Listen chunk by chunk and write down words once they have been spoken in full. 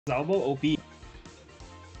Elbow OP. Let's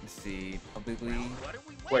see, publicly.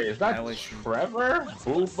 Wait, is that was Trevor?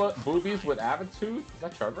 Boobies with attitude? Is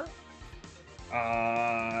that Trevor?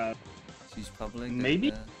 She's public.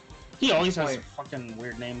 Maybe. He always has a fucking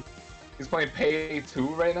weird name. He's playing Pay 2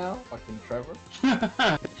 right now? Fucking Trevor?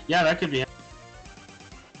 Yeah, that could be him.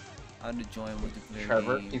 How to join multiplayer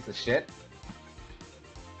Trevor, game. piece of shit.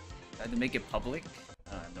 How to make it public?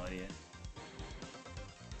 I have no idea.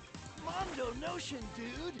 Mondo Notion,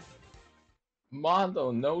 dude!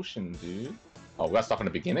 Mondo Notion, dude. Oh, we got stuff in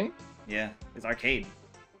the beginning? Yeah, it's arcade.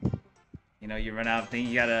 You know, you run out of things,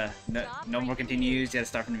 you gotta... No more continues, you gotta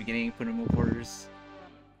start from the beginning, put in more quarters.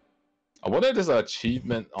 I wonder if there's an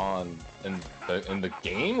achievement in the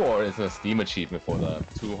game, or is it a Steam achievement for the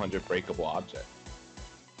 200 breakable object?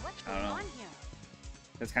 What's I don't know. going on here?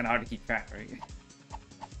 It's kinda hard to keep track, right?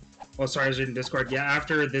 Oh, sorry, I was reading Discord. Yeah,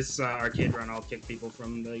 after this arcade run, I'll kick people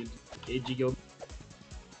from the AG guild.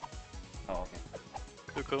 Oh,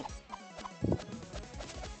 okay. Cool.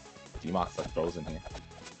 D-Mox like frozen here.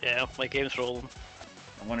 Yeah, my game's rolling.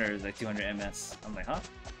 I wonder it's like 200 MS. I'm like, huh?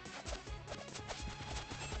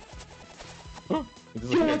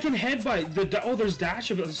 Yo, I can headbutt. Oh, there's dash.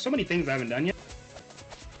 There's so many things I haven't done yet.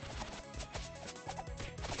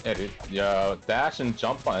 Yeah, dude. Yeah, dash and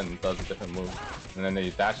jump button does a different move. And then the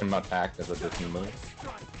dash and attack does a different move.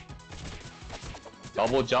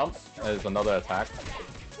 Double jump is another attack.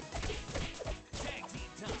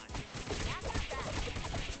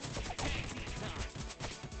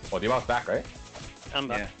 Oh, D-Mox back, right? I'm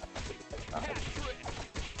back. Yeah.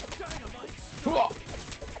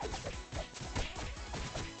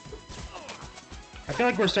 I feel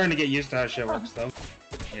like we're starting to get used to how shit works, though.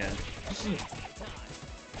 Yeah.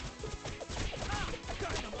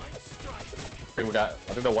 I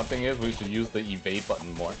think the one thing is we should use the evade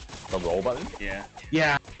button more. The roll button. Yeah.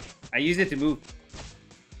 Yeah. I use it to move.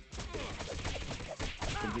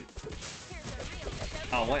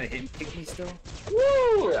 Oh, what? It hit kick me still?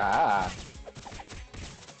 Woo! Ah.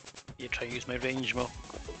 You try to use my range more.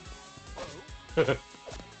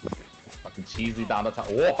 Fucking cheesy down the top.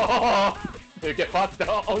 Whoa! You get fucked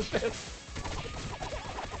up. Oh shit.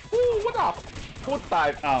 Woo! What up? Foot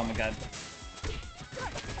dive. Oh my god.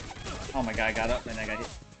 Oh my god, I got up and I got hit.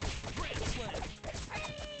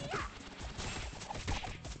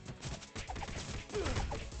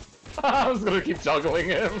 I was gonna keep juggling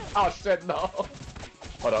him. Oh shit, no.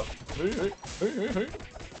 Hold up.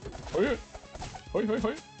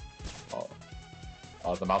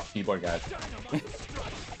 Oh, it's a mouse keyboard, guys.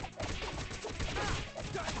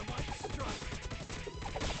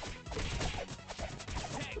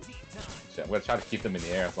 Shit, I'm gonna try to keep them in the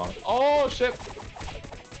air as long as. Oh shit!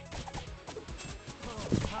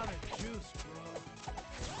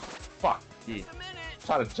 Fuck. Yeah.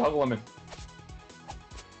 Try to juggle him in.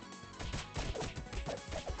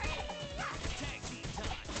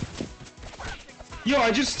 Yo,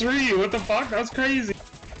 I just threw you. What the fuck? That was crazy.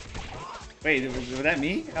 Wait, was that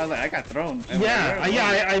me? I was like, I got thrown.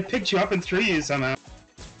 I picked you up and threw you somehow.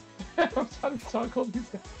 I'm trying to juggle these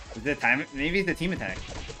guys. Is it time? Maybe it's the team attack.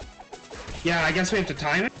 Yeah, I guess we have to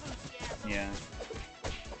time it. Yeah.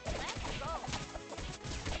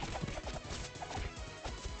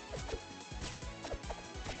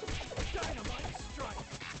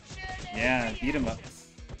 Yeah, beat him up.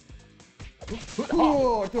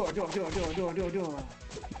 Oh, do.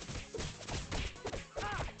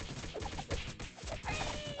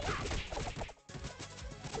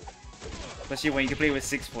 Especially when you can play with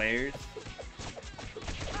 6 players.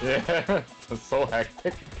 Yeah, it's so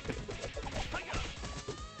hectic.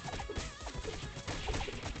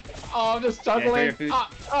 Oh, I'm just juggling. Oh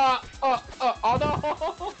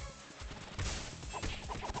no!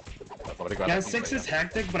 Yeah, 6 is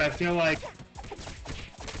hectic, but I feel like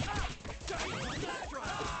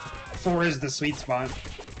 4 is the sweet spot.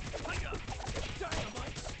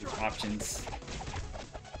 Options.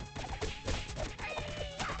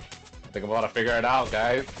 I think I'm about to figure it out,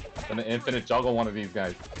 guys. I'm gonna infinite juggle one of these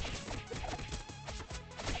guys.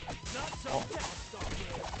 Oh.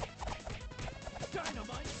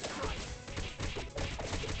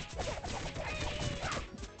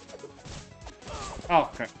 Oh,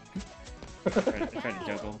 crap. Try to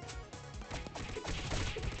juggle.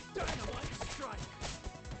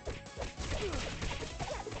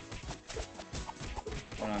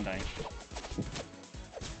 One on dying.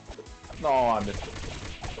 No, I missed it.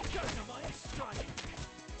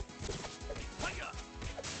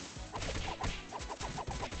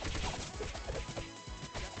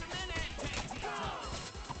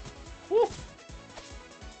 Woo.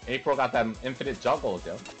 April got that infinite juggle,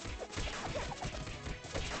 yo.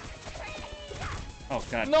 Oh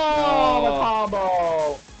God. No, No. my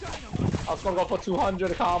combo! I was gonna go for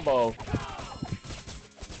 200 combo.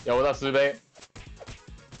 Yo, what up, Sube?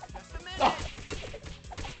 Oh.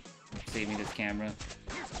 Save me this camera.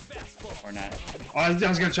 Or not. Oh, I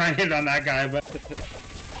was gonna try and hit on that guy, but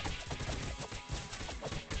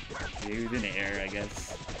Yeah, he was in the air, I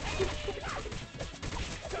guess.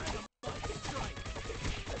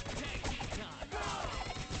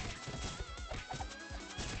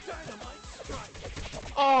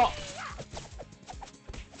 Oh!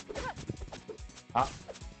 Huh?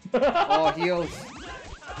 Oh, heals.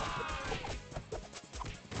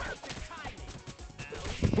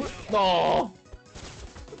 No!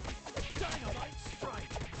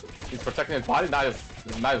 He's protecting his body, not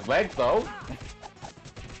his legs, though.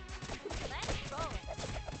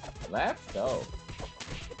 Let's go.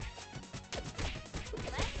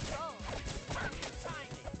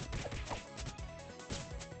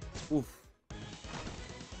 Oof.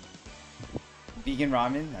 Vegan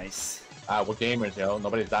ramen, nice. We're gamers, yo.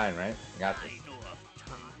 Nobody's dying, right? I got this.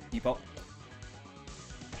 Keep up.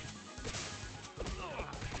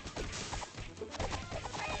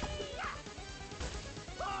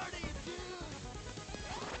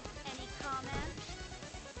 Any comments?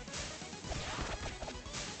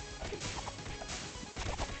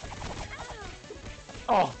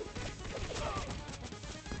 Oh!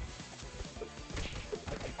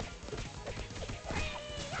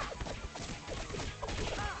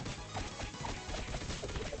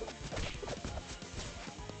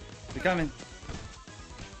 They're coming.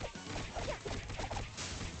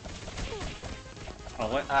 Oh,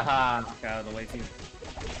 what? Haha. Got out of the way, too.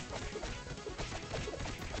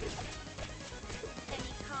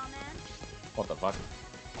 Any comments? What the fuck?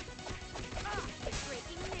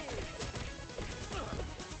 Breaking news.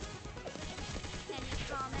 Any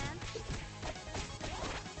comments?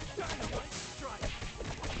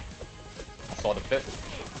 I saw the fist.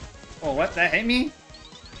 Oh, what? That hit me?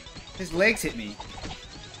 His legs hit me.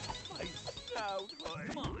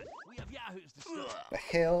 Come on, we have yahoos to steal. The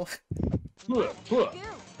hell?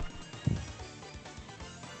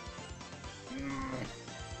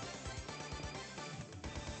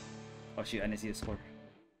 Oh shoot, I didn't see the score.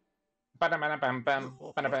 Ba-da-ba-da-bam, bam,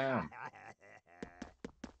 ba-da-bam.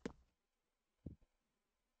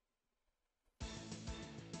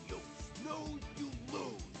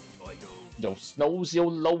 Yo, snows you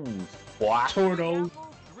lose. What? Torto.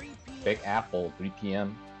 Big Apple, 3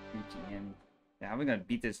 p.m. 3 p.m. Yeah, we're gonna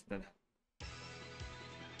beat this the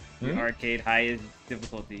Hmm? arcade highest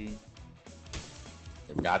difficulty.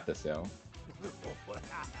 We got this, yo. Oh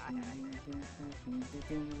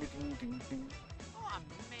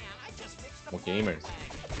man, I just mixed the We're gamers.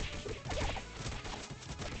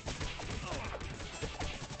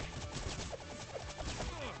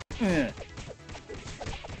 Ugh.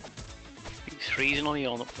 He's freezing on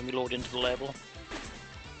you when we load into the level.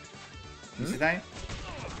 Is it time?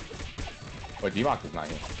 Wait, D-Mox is not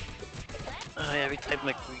here. Every time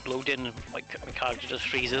like, we load in, my character just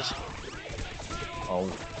freezes. Oh.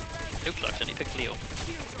 Oops, accidentally picked Leo.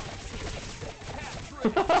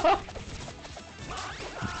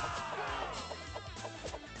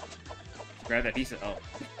 Grab that piece of oh.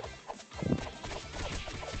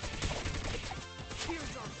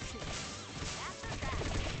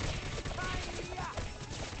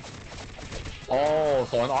 Oh,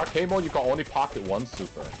 so in arcade mode you can only pocket one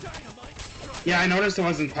super. Yeah, I noticed it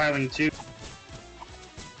wasn't piling too.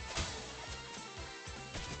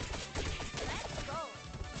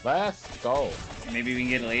 Let's go. Maybe we can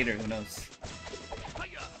get it later, who knows?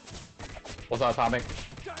 What's up, Atomic?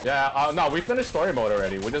 Yeah, no, we finished story mode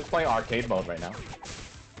already. We're just playing arcade mode right now.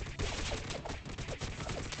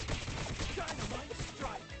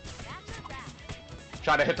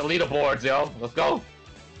 Trying to hit the leaderboards, yo. Let's go.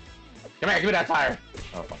 Come here, give me that tire.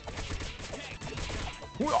 Oh, fuck.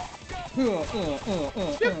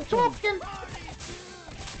 Keep talking.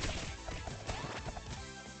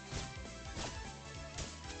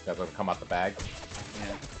 Guys gonna come out the bag.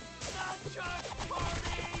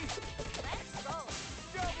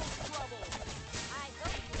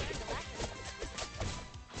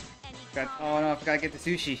 Yeah. Oh no, I forgot to get the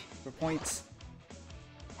sushi for points.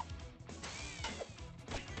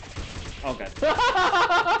 Oh god.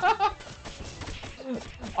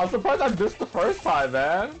 I'm surprised I missed the first time,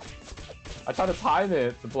 man. I tried to time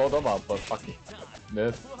it to blow them up, but fucking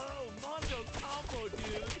missed.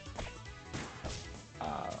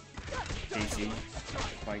 DC.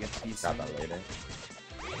 Before I get the piece. Got that later.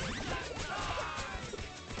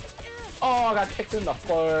 Oh, I got kicked in the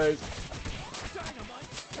foot.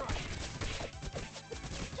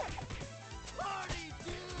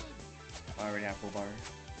 I already have full bar.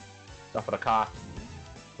 Stuff for the car.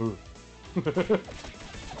 Ooh.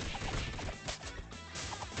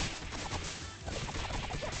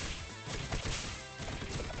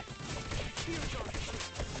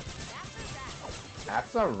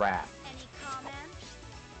 That's a wrap. Any comments?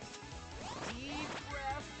 Deep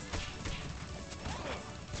breath.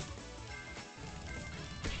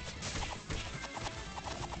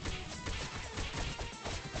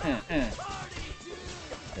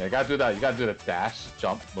 Yeah, you gotta do that. You gotta do the dash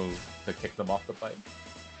jump move to kick them off the bike.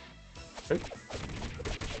 Hey.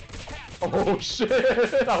 Oh shit!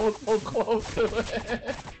 I was so close to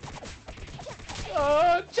it.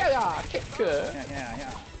 Jaya kick.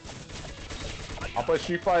 Yeah. I'll play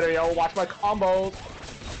Street Fighter, yo. Watch my combos.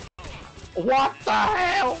 What the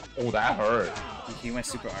hell? Oh, that hurt. He went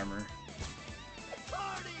super armor.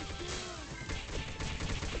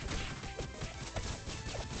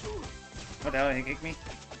 What the hell? He kicked me?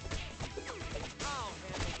 I'll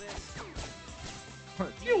handle this.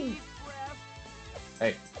 You.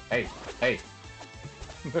 Hey.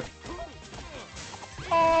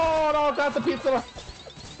 Oh no! Got the pizza. Let's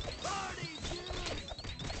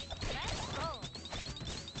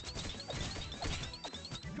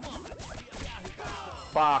go.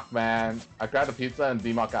 Fuck, man. I grabbed the pizza and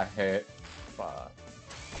D-Mark got hit. Fuck.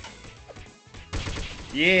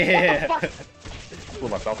 Yeah! What the fuck? Blew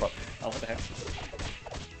myself up. Oh, what the heck?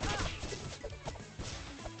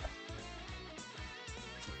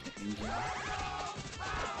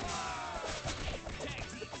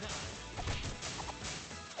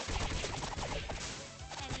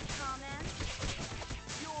 Any comments?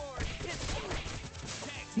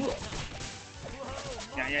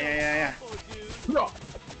 Yeah. No.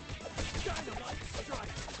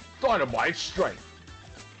 Dynamite strike.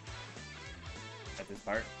 At this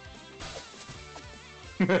part.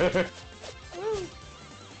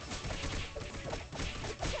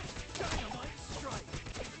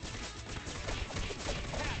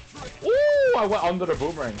 Ooh, I went under the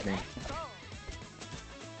boomerang thing.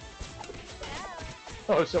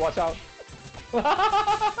 Oh shit, watch out.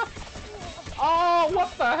 Oh,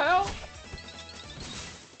 what the hell?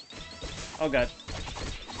 Oh god.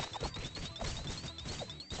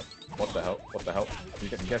 What the hell? What the hell? You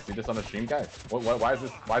can't see this on the stream, guys. Why is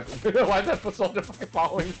this? Why is that foot soldier fucking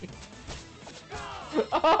following me?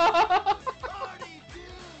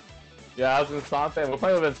 Yeah, I was Vinsonte. We're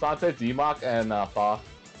playing with Vinsonte, D-Mock, and Fa.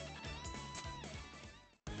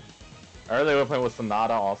 Earlier we were playing with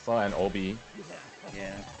Sonata also, and Obi.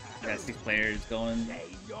 Yeah. We got 6 players going.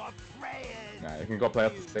 Nah, you can go play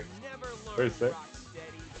up to 6. Where's 6?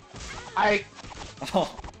 Oh.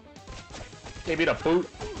 Gave me the boot.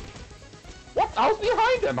 What? I was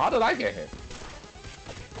behind him. How did I get hit?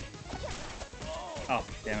 Oh,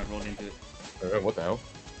 damn, I rolled into it. What the hell?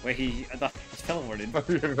 Wait, I thought he was teleported.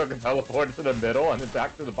 You're fucking teleported to the middle and then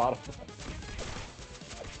back to the bottom.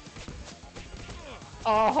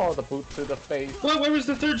 Oh, the boot to the face. What? Where was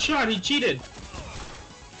the third shot? He cheated.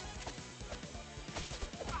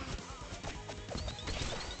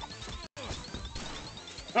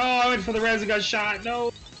 Oh, I went for the res and got shot.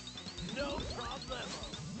 No. No problem.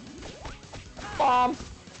 Bomb.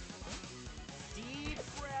 Deep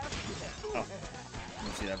breath. Oh.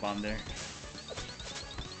 You see that bomb there?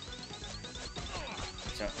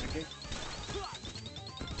 So, okay.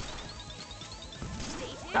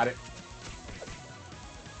 Got it.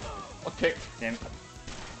 Okay. Damn it.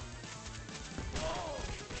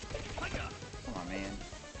 Come on, man.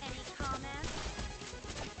 Any comments?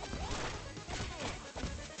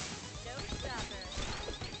 Showstopper.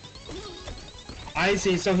 I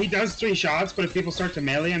see. So he does 3 shots, but if people start to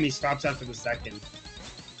melee him, he stops after the second.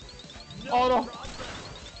 Oh no.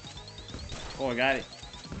 Oh, I got it.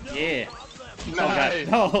 Yeah. Nice.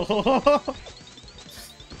 Oh, God. No.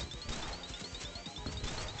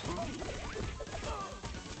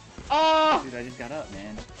 Ah! Dude, I just got up,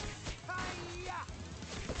 man.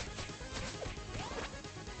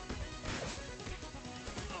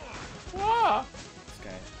 Ah! This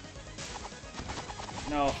guy.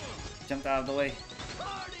 No. Jumped out of the way.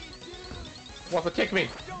 Wants to kick me.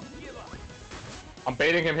 I'm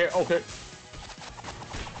baiting him here. Okay.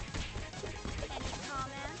 Any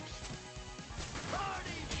comments?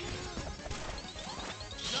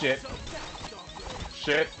 Shit.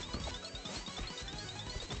 Shit.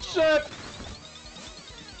 Shit.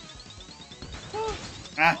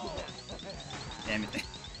 Ah! Damn it.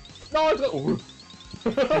 No, it's good.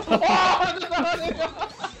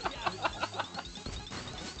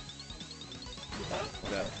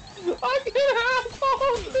 I can't have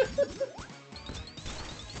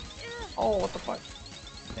Oh, what the fuck?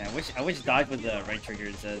 Yeah, I wish dodge was the right trigger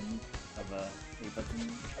instead of A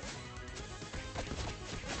button.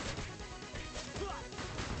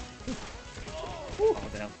 Oh,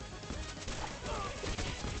 what the hell?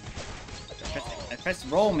 I pressed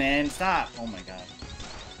roll, man. Stop. Oh my god.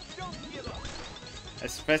 I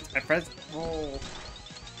pressed roll.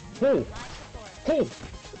 Oh! Oh!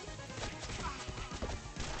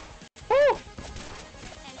 Oh!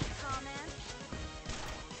 Any comments?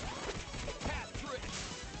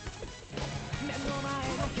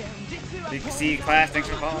 You can see class, thanks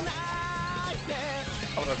for following.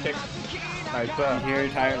 I'm gonna pick. Nice. You hear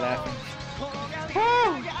tired laughing.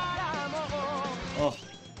 Oh.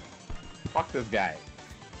 Fuck this guy.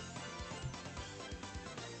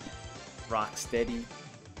 Rock steady.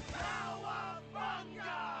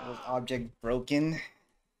 Was object broken?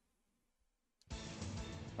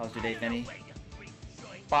 How was your day, Penny?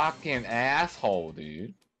 Fucking asshole,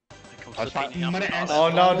 dude. I was trying- I'm gonna ask- Oh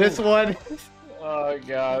no, this one! Oh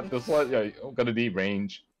god, this one, yeah, I'm gonna need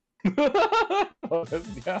range. Oh, this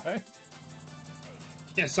guy.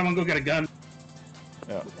 Yeah, someone go get a gun.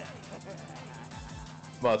 Yeah.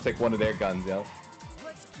 Well, I'll take one of their guns, yo.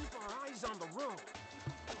 Let's keep our eyes on the road.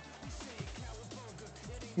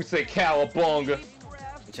 We say cowabunga.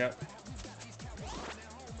 Watch out.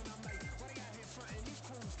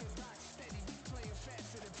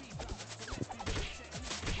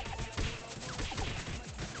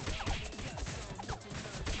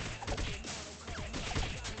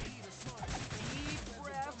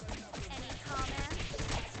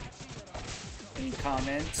 Any comments? Any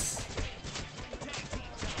comments?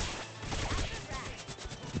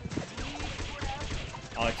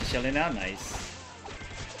 Oh, it's just chilling out, nice.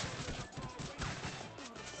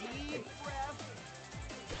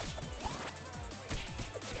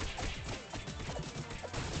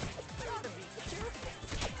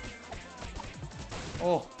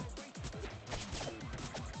 Oh.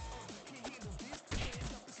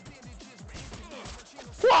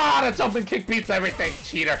 Wow, the jumping kick beats everything,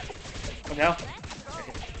 cheater. What the hell?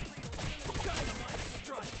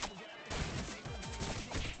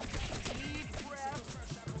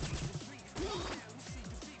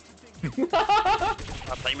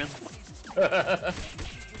 Bad timing.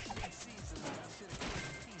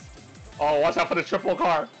 Oh, watch out for the triple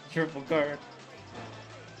car. Triple guard.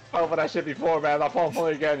 Oh, for that shit before, man. I'll fall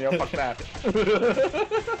for it again, yo. Fuck that.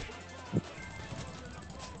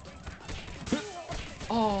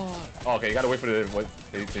 Oh. Okay, you gotta wait for the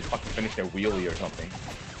they fucking finish their wheelie or something.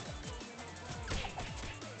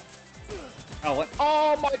 Oh, what?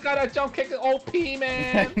 Oh my god, that jump kick is OP,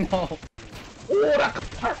 man. No. Oh, that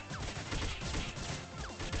car.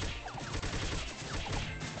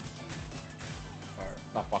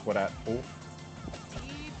 Not fuck with that. Oh.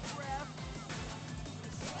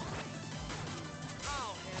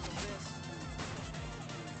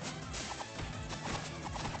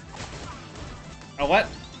 Oh, what?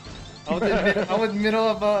 I was in the middle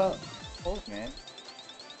of a... Oh, man.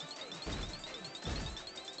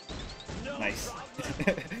 Nice.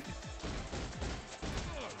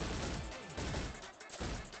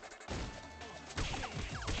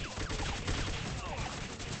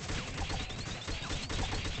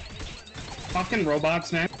 Fucking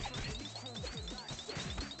robots, man.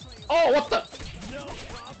 Oh, what the?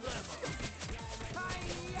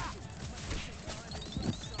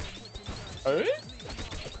 Eh?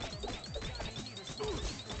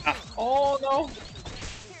 Ah. Oh no!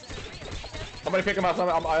 Somebody pick him up.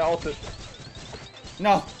 I ulted.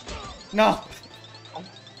 No. No.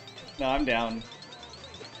 No, I'm down.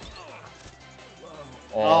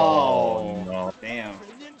 Oh, no! Damn.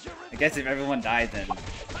 I guess if everyone died, then...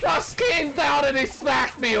 Just came down and he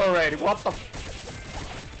smacked me already. What the?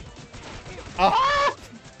 Oh!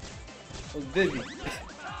 I was busy.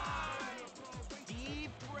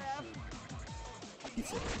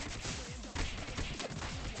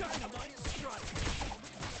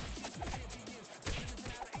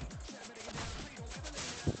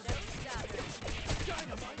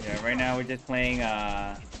 Yeah, right now we're just playing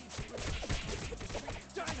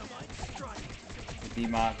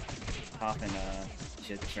D-Mock, Top, and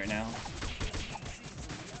shits right now.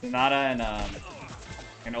 Sonata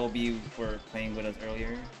and OB were playing with us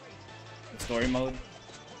earlier. The story mode.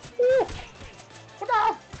 Ooh.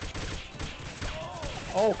 No.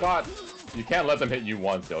 Oh god. You can't let them hit you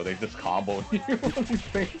once though, they just comboed you.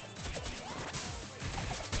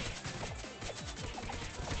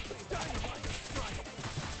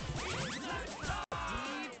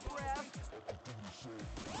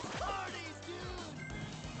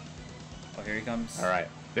 Oh, here he comes. Alright,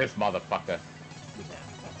 this motherfucker.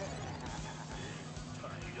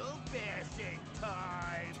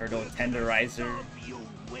 Turtle Tenderizer. You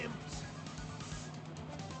wimps.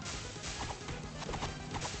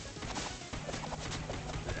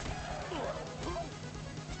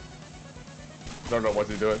 Don't know what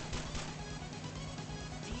he's doing.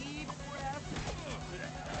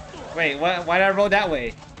 Wait, what? Why did I roll that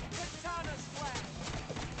way?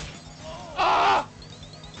 Ah!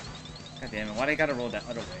 God damn it! Why did I gotta roll that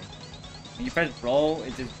other way? When you press roll,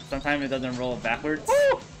 it just sometimes it doesn't roll backwards.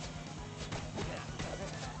 Woo!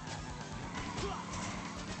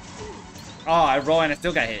 Oh, I roll and I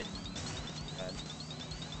still got hit.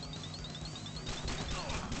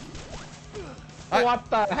 God. What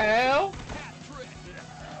the hell?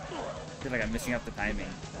 I feel like I'm missing up the timing.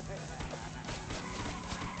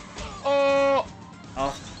 Oh!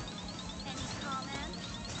 Oh, Any comments?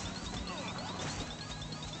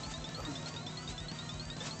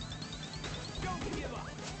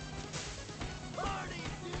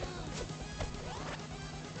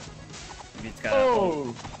 maybe it's got.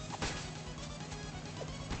 Oh!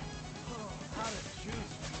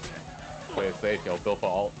 Play it safe, yo. Build for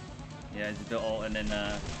alt. Yeah, it's the ult and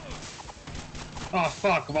then Oh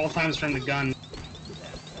fuck! Of all times from the gun.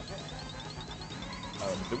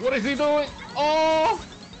 What is he doing? Oh!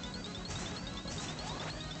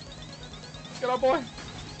 Get up, boy.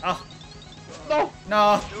 oh No!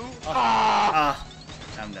 no. Oh, Ah!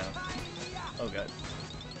 I'm down. Oh god.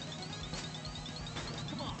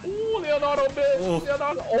 Ooh, Leonardo, bitch! Ooh.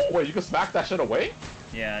 Leonardo. Oh, wait, you can smack that shit away?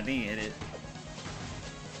 Yeah, I think he hit it.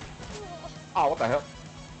 Ah, what the hell?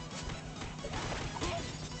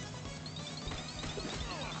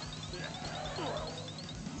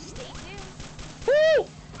 Stay tuned. Woo!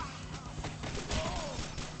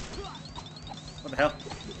 What the hell?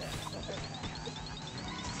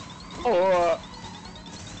 Oh,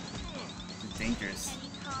 It's dangerous. Any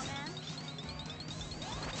comments?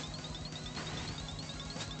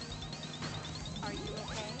 Are you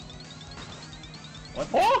okay? What?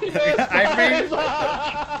 Oh, he missed! I framed.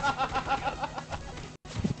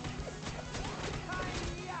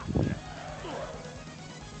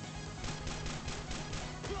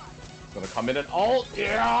 Gonna come in and ult.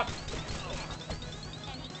 Yeah.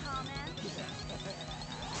 Any comments?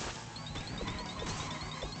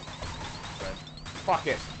 Fuck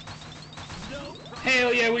it.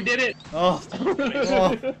 Hell yeah, we did it! Oh.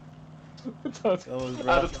 Oh. was Had a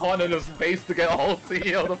rough. ton in his face to get ulti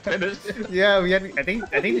to finish it. Yeah, we had. I think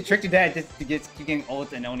the trick to that is to get keep getting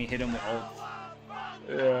ult and only hit him with ult.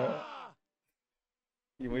 Yeah.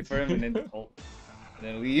 You wait for him and then ult, and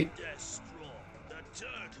then leave.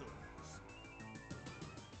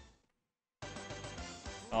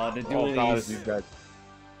 Oh, the Oh god, these dualies. guys.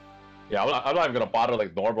 Yeah, I'm not even gonna bother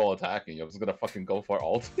like normal attacking. I'm just gonna fucking go for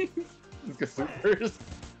ulti. Just get supers.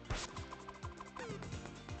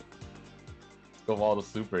 Let's go for all the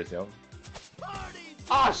supers, yo.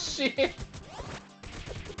 Ah shit!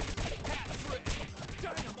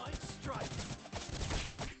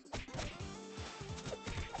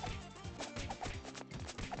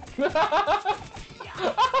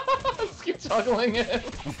 Just keep juggling it.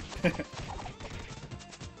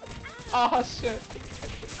 Ah shit.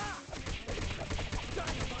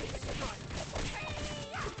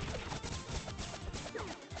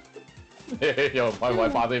 Hey, yo, my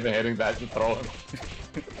father even hitting that to throw him.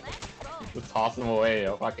 Just toss him away,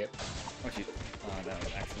 yo, fuck it. Oh shit. Oh, that was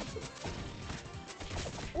an accident.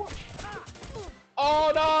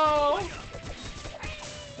 Oh no!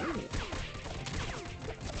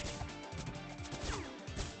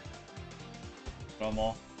 Throw them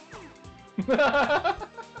all.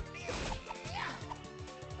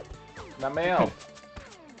 Na mel.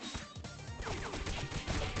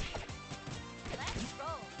 Let's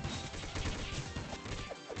roll.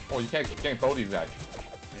 Oh, you can't throw these guys.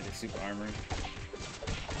 Yeah, the super armor.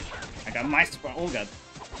 I got my super. Oh god.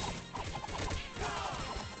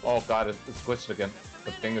 Oh god, it's glitched again.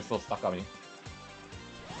 The thing is still stuck on me.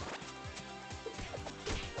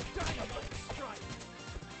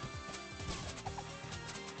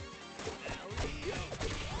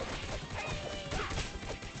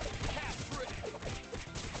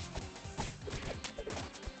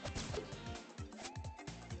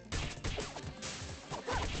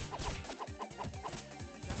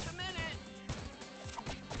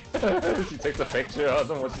 She takes a picture of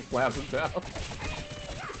them when she slams him down.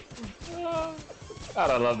 God,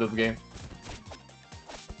 I love this game.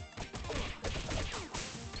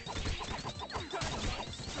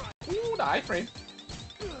 Ooh, the iframe.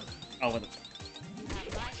 Oh, what the?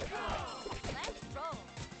 Let's roll.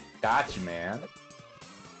 Got you, man.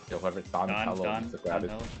 Yo, whoever's Donatello Don, needs to grab it.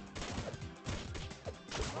 Donatello.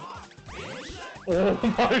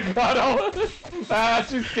 Oh my god,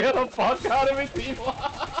 that you scared the fuck out of me, Timo.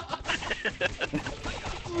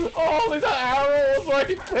 Oh, there's an arrow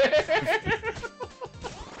right there.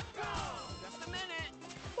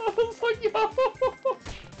 I was like, yo.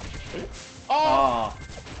 Oh!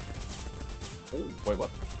 Oh, wait, what?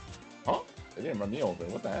 Huh? They didn't run me over.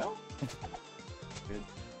 What the hell? Good.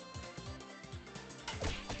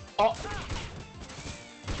 Oh!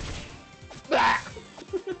 Ah!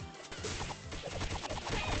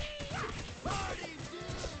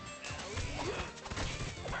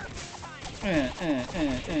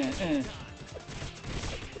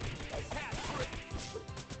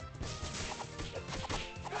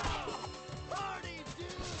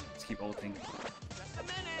 Let's keep ulting.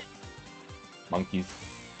 Monkeys.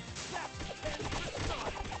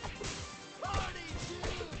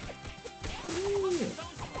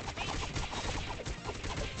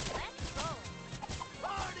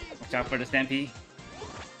 Watch out for the stampede.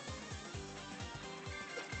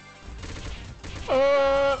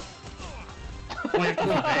 Like over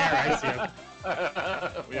there, I see him.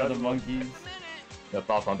 We All are the monkeys. Your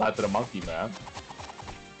thoughts on that to the monkey, man.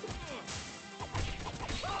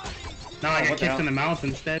 Now I got what the kicked hell? in the mouth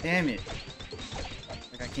instead. Damn it.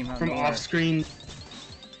 Like I came out From nowhere. off screen.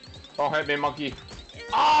 Don't hit me, monkey.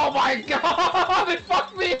 Oh my god! They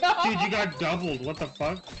fucked me up! Dude, you got doubled. What the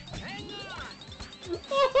fuck? They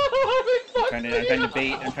fucked I'm me trying to up.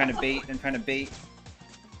 bait. I'm trying to bait. I'm trying to bait.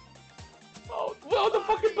 Oh, well, the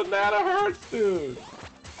fucking banana hurts, dude.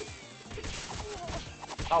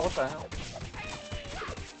 Oh, what the hell?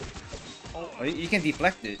 Oh, you can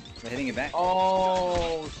deflect it by hitting it back.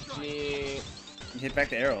 Oh, shit. You hit back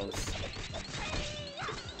the arrows.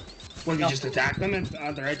 When you No. just attack them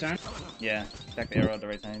at the right time? Yeah, attack the arrow at the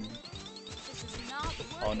right time. This is not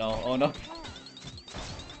Oh no, oh no.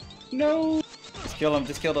 No. Just kill him,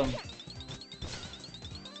 just kill him.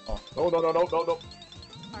 No, no, no, no, no, no.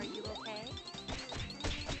 Are you okay?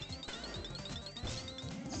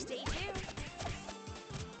 Stay tuned.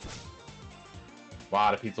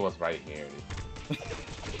 Wow, the pizza was right here, dude.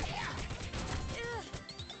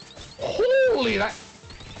 Holy, that...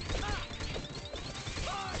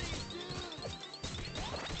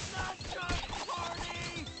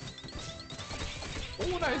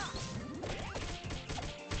 Oh, nice.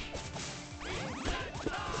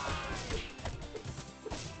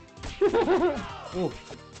 Ooh.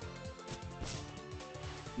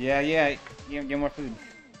 Yeah, get more food.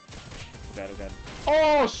 Oh god, oh god.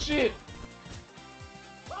 Oh, shit.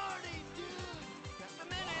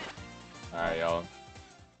 Alright, yo.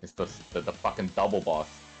 It's the fucking double boss.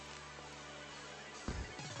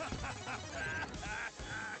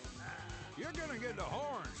 You're gonna get the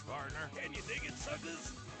horns, partner. Can you dig it,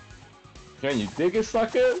 suckers? Can you dig it,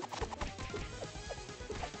 sucker? Any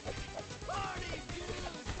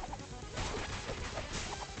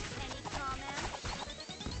comments?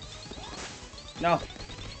 No!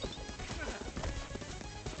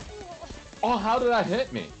 Oh, how did that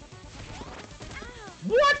hit me?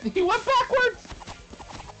 What? He went backwards?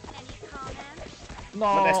 Any comments? No.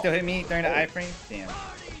 But that still hit me during the iframe? Damn.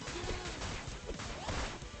 How do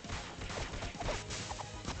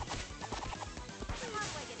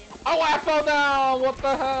I get in? Oh, I fell down! What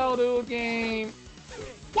the hell, dude, game?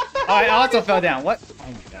 What the hell? Oh, I also What? fell down. What? Oh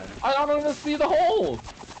my god. I don't even see the hole.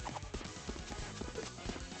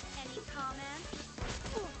 Any comments?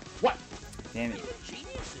 What? Damn it.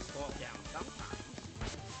 Geniuses fall down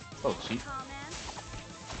sometimes. So cheap. Comments?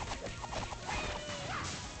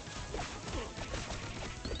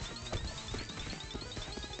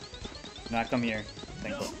 Nah, come here.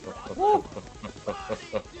 Thanks.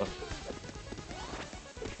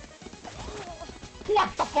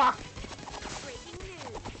 What the fuck? Breaking news.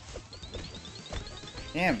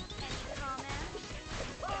 Damn. Any comments?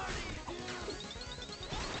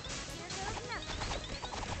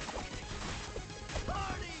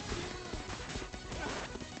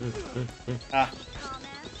 Here goes nothing. Ah.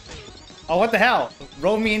 Comments? Oh, what the hell?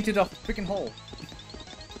 Roll me into the freaking hole.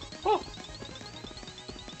 Oh,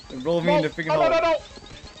 Roll me in the freaking no, hole. no, no, no. You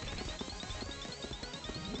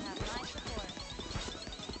have my support.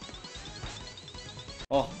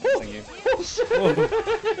 Oh, thank you. Oh shit!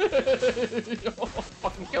 Oh,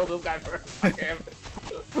 fucking kill this guy first. Damn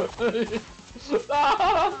it.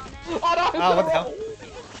 Ah! Oh no! Ah, what the hell?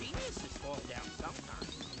 Geniuses fall down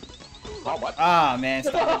sometimes. Oh, what? Ah, man.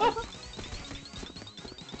 Stop it.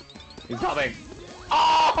 He's coming.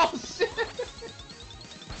 Oh shit!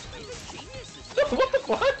 Geniuses. What the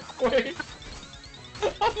fuck? Wait.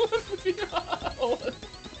 Oh, shit.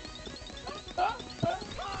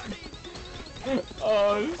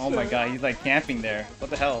 Oh my god, he's like camping there. What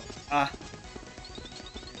the hell? Ah.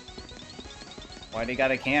 Why they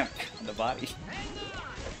gotta camp on the body?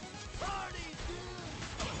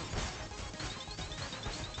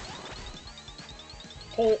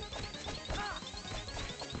 Oh.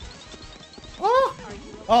 Oh!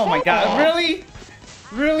 Oh my god, really?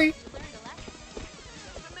 Really? You learned a lesson.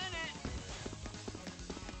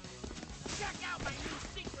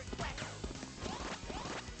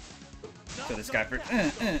 So this guy for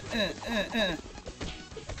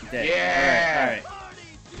Dead. Yeah. Alright,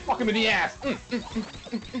 Fuck him in the ass.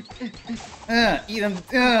 alright. Eat him.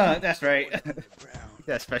 That's right.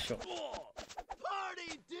 That's special.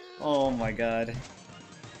 Oh my god.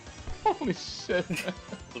 Holy shit.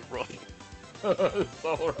 was rough.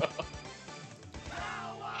 So rough.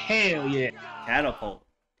 Hell yeah. Catapult.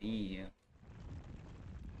 Damn.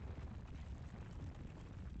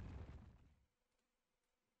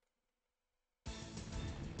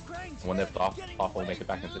 I wonder if Doc will make it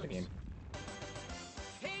back into the game.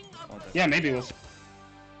 Yeah, maybe we'll see.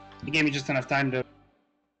 It gave me just enough time to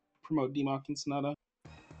promote DMOC and Sonata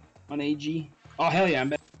on AG. Oh, hell yeah, I'm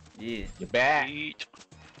back. Yeah. You're back. Eat.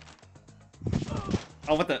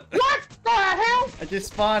 Oh, what the? What the hell? I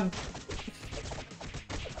just spawned.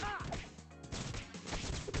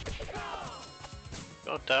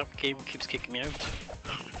 God damn, game keeps kicking me out.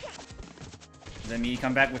 Does that mean you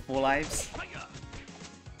come back with 4 lives?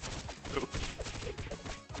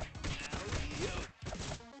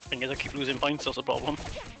 Thing is, I keep losing points, that's the problem.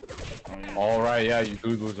 Oh, yeah. Alright, yeah, you do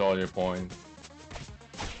lose all your points.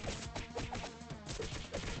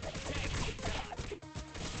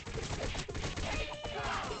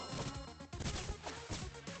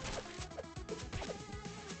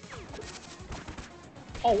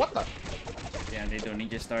 Oh, what the? Damn, they don't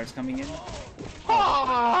need your stars coming in.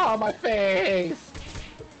 Ah, my face!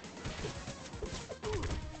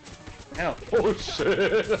 Hell. Oh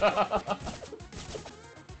shit! Damn,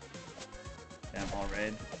 all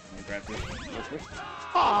red. Let me grab this real quick.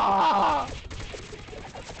 Ah!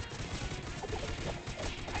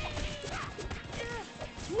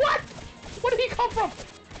 What? Where did he come from?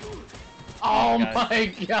 Oh God. my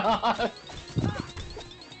god!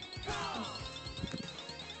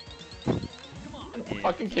 Yeah.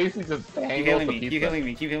 Fucking Casey just Keep banged healing off me, the keep pizza. healing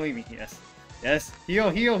me, keep healing me. Yes. Yes. Heal,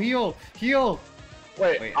 heal, heal, heal!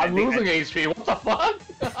 Wait, I I'm think losing HP. What the fuck?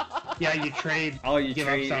 Yeah, you trade. Oh, you Give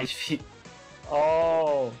up trade some. HP.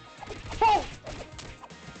 Oh. Oh.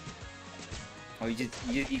 Oh, you just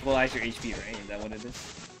equalize your HP, right? Is that what it is?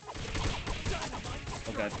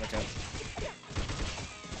 Oh god, watch out.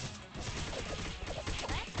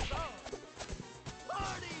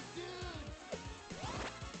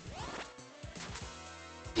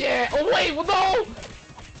 Yeah. Oh wait, well, no.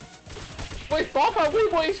 Wait, Bob had way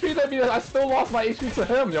more HP than me. I still lost my HP to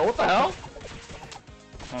him. Yo, what the hell?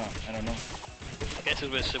 Huh, I don't know. I guess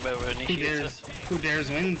it's where we're initiated. Who dares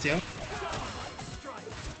wins, yo?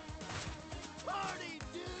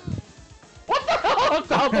 What the hell? I'm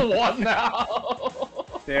down to 1 now.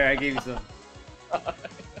 There, I gave you some.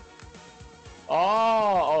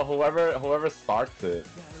 Oh, whoever starts it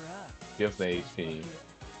gives the HP.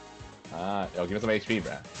 Ah, yo, give me some HP,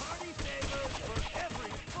 bruh.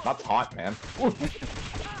 Not taunt, man.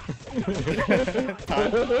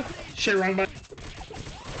 Shit, wrong button.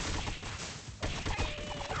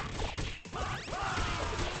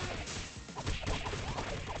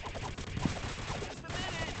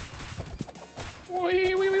 Oh,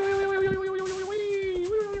 wait.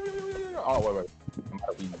 I'm out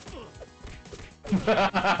of weed.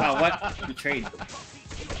 Oh, what? You trade.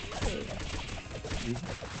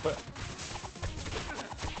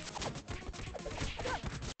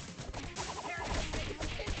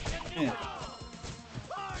 Yeah.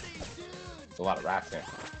 There's a lot of rats here.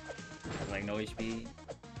 Like no HP.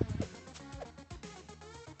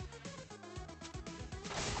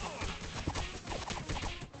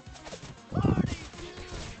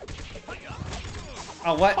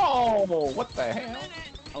 Oh, what? Oh, what the hell?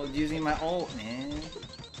 I was using my ult, man. You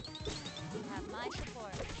have my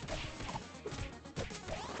support.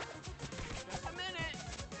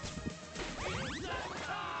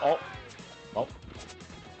 Oh. Oh.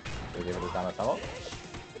 Did he give it down the tunnel?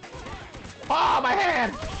 Ah, my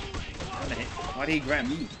hand! Why did he grab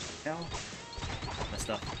me? Hell. Messed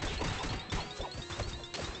up.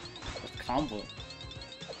 What combo?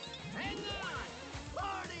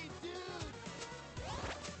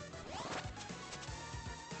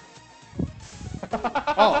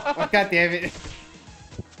 Oh, god damn it.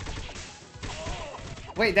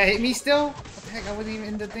 Wait, that hit me still? What the heck? I wasn't even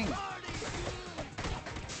in the thing.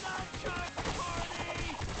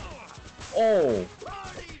 Oh.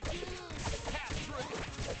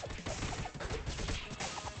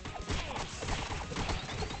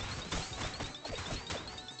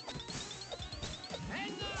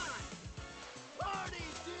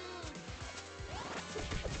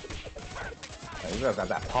 You guys got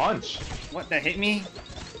that punch. What? That hit me?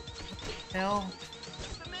 Hell?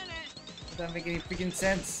 Doesn't make any freaking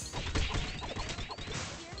sense.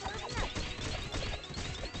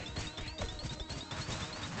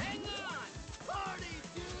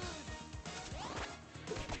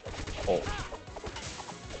 Oh.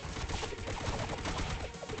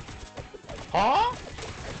 Huh?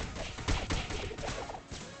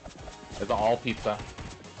 It's an all pizza.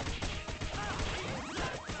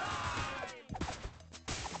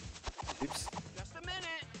 Oops. Just a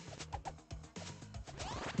minute.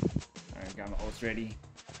 Alright, got my ults ready.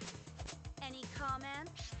 Any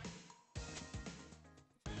comments?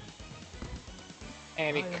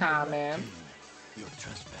 Any comment? You're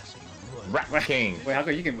trespassing. Rat King. Wait, how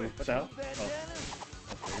come you can move? What the hell? Oh.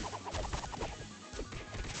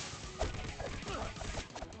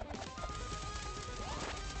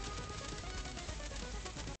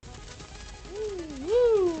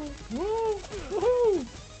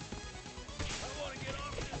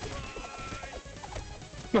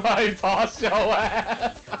 I tossed your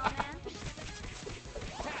ass. Comments?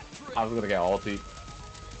 I was gonna get ulti.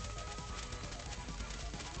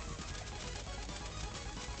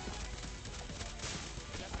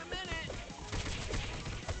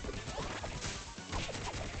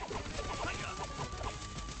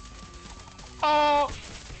 Oh!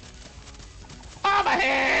 Oh, my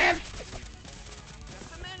hand!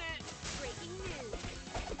 Breaking news.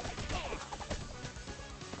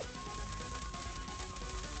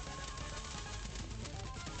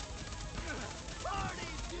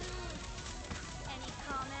 Any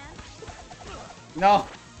comments? No!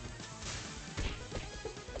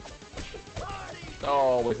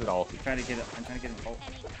 Oh, wasted ulti. I'm trying to get it. I'm trying to get an ult.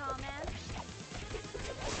 Any comments?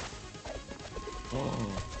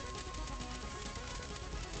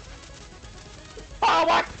 Oh,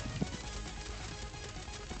 what?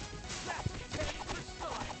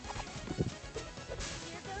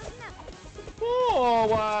 Here goes nothing. Oh,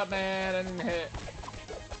 what, man? I didn't hit.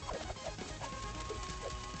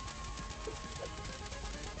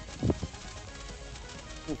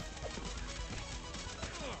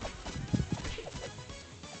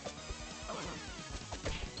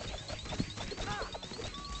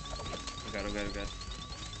 Oh god.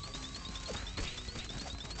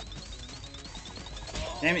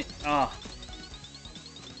 Damn it! Ah.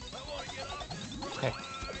 Okay.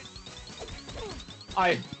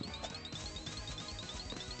 I.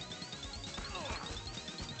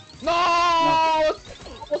 No!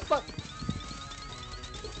 What's that?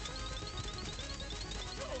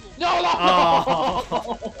 No!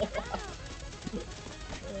 Oh.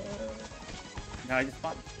 No, I just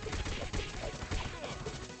spawned.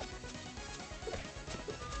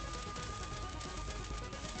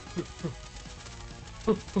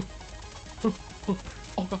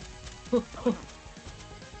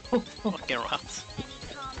 Fucking rats. Any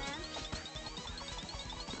comments?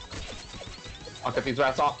 I'll get these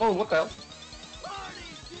rats off. Oh, what the hell?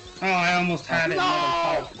 Oh, I almost had it.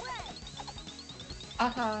 No!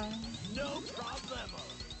 Motherfucker. No problemo.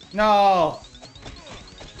 No!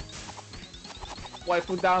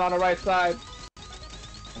 Waifu down on the right side.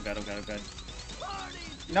 Oh god.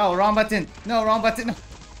 No, wrong button! No, wrong button! No.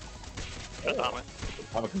 God damn it.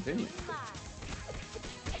 I'll continue.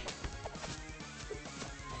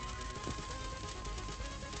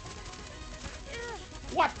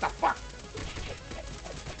 What the fuck?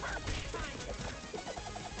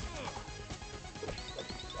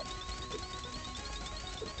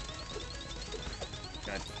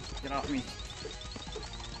 God, get off me.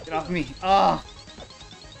 Get off me. Ah!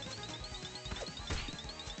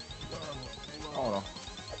 Oh no.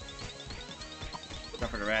 Go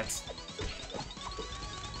for the rats.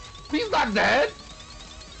 He's not dead!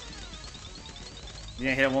 You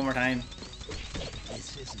gonna hit it one more time?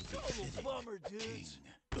 This isn't the bummer, dudes.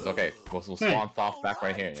 It's okay. We'll spawn off back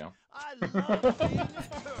right here, you know? I love being a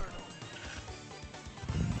turtle.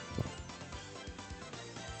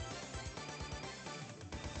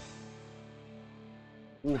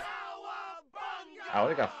 Oof. I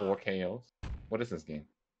only got 4 KOs. What is this game?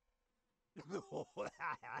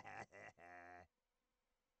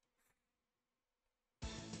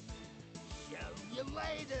 Show you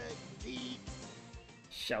later, geek.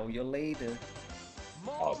 Show you later.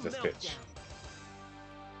 Oh, it's this bitch.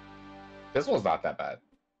 This one's not that bad.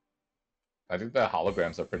 I think the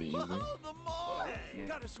holograms are pretty easy. Oh, the mall. Yeah.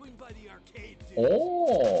 Gotta swing by the arcade. Dude.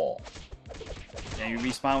 Oh! Yeah, you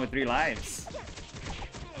respawn with 3 lives.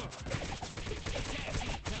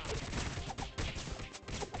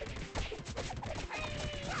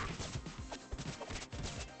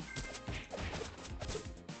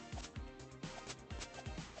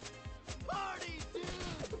 Party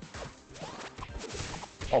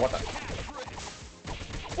Oh, what the?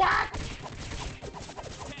 What?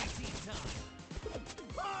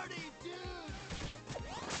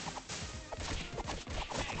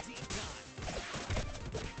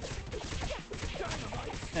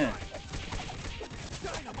 Eh.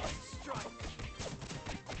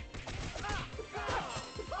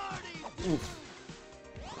 Oof.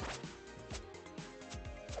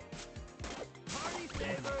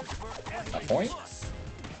 A point?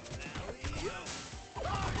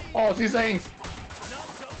 Oh, she's saying.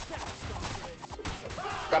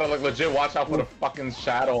 Gotta like legit watch out for the fucking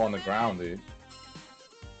shadow on the ground, dude.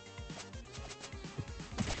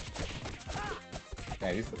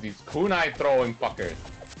 Man, these kunai throwing fuckers.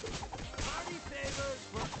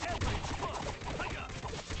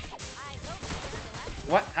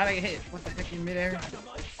 What? How did I get hit? What the heck in midair?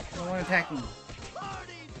 No one attacking.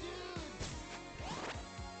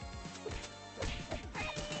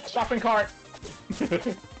 Shopping cart.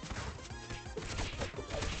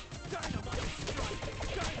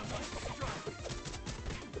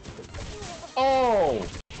 Oh.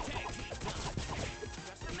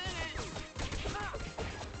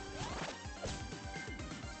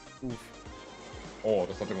 Oof. Oh,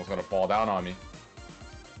 there's something was gonna fall down on me.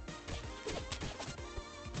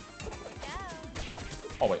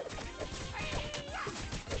 Oh wait.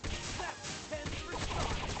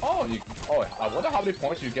 Oh, you. Oh, I wonder how many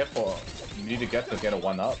points you get for. You need to get a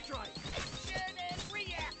 1-up.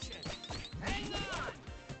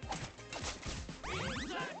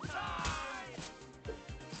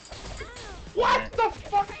 What the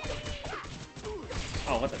fuck?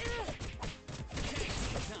 Oh, what the?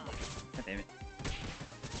 God damn it.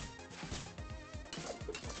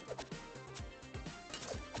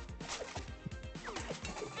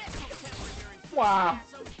 Wow.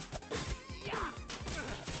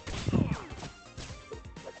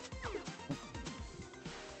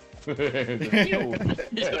 Ew.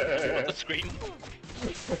 The screen.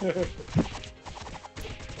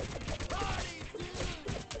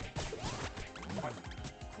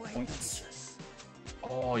 Points.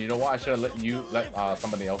 Oh, you know what? I should have let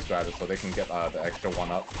somebody else grab it so they can get the extra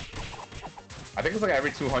 1-up. I think it's like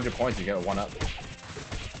every 200 points you get a 1-up.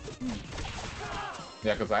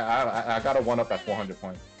 Yeah, because I got a 1-up at 400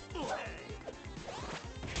 points.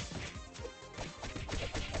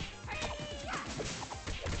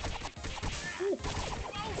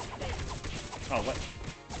 Oh, what?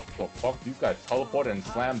 The fuck? These guys teleported and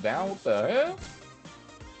slammed down? What the hell?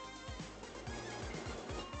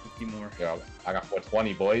 50 more. Yeah, I got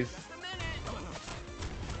 420, boys.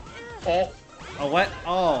 Oh! Oh, what?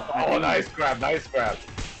 Oh! Oh, nice grab, nice grab.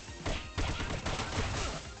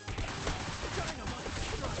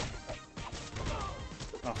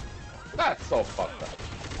 Oh, That's so fucked up.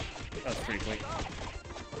 that was pretty quick.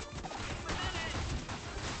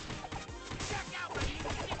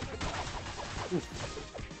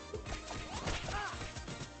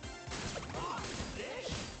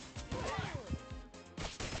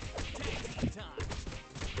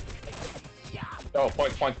 Oh,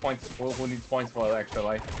 points. Who needs points for extra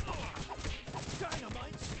life?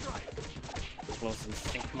 Closest. I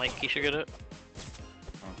think Mikey should get it.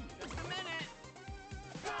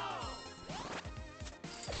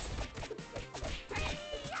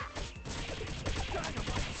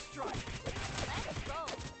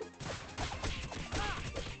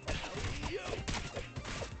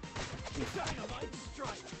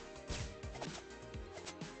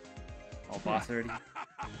 Oh, boss already.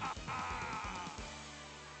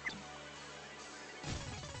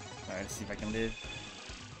 Alright, let's see if I can live.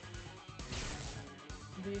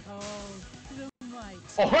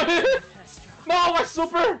 Oh, no, my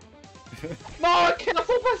super! No, I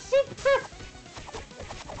canceled my super!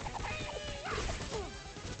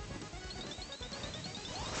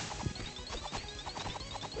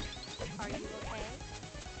 Are you okay?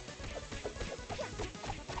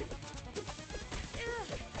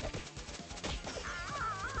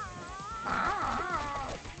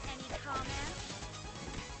 Any comments?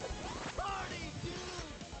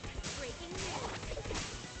 Breaking news.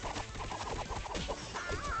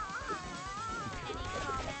 Any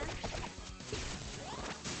comments?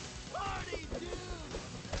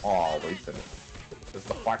 Oh, wait a minute. This is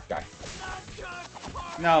the fart guy.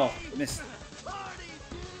 No, missed.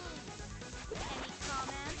 Any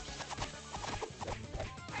comments?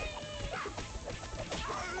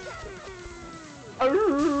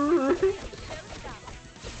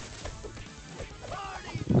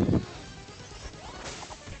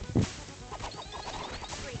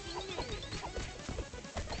 Breaking news.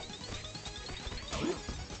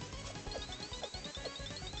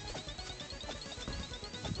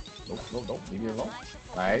 Nope, leave me alone. My support.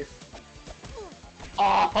 Nice.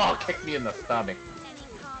 Oh, kick me in the stomach. Any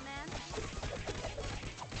comments?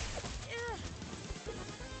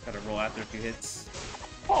 Gotta roll after a few hits.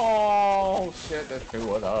 Oh shit, there's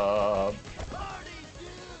two of them.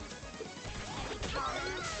 Any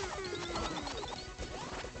comments?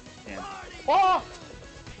 Damn. Oh!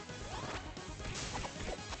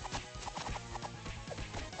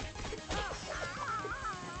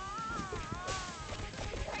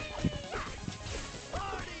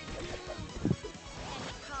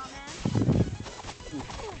 Any comments?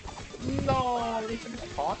 No, they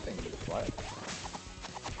finished taunting me. What?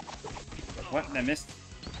 What? I missed.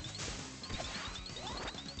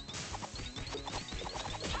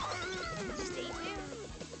 Stay tuned.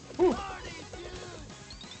 Whew.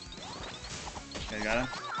 Okay, got him.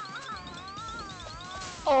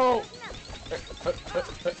 Oh!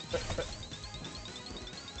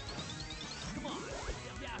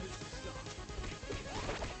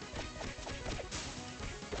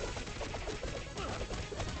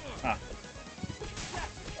 Ah.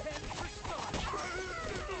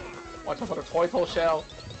 Watch out for the toy shell.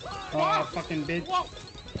 Oh, fucking bitch.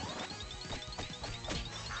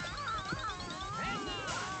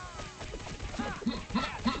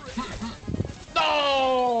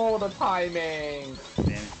 No! The timing! Damn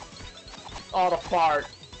it. Oh, the fart.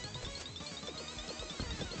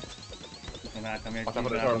 Come here, come here. Watch out for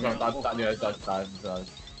the Come here. done.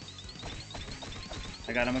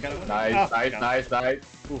 I got him, I got him. Nice, Oh, nice, got him. nice, nice.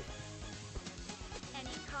 Any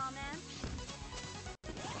comments?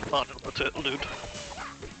 Partnered up the turtle, dude.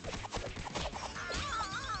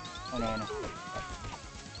 Oh no, no.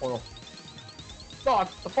 Oh no. No,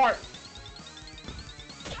 the fart!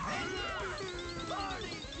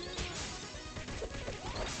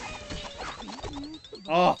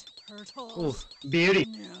 Oh! Ooh, Beauty.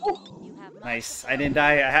 You have nice. I didn't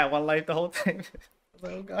die. I had one life the whole time.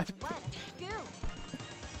 Oh god. What a scoop.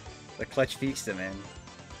 The clutch peaks it, man.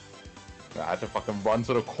 I had to fucking run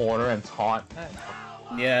to the corner and taunt.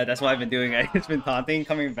 Yeah, that's what I've been doing. I've just been taunting,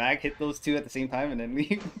 coming back, hit those two at the same time, and then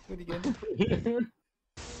leave. Do it again.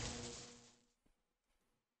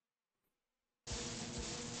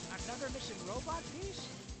 Another missing robot piece?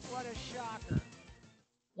 What a shocker.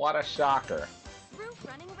 What a shocker. Roof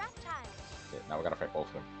running reptile. Shit, now we gotta fight both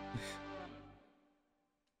of them.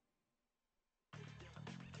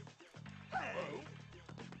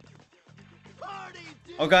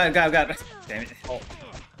 Oh god, god, god. Damn it. Oh.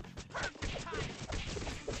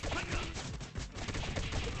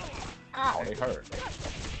 Ow, they hurt.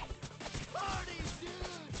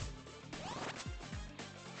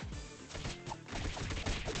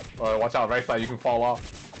 Oh, watch out, right side, you can fall off.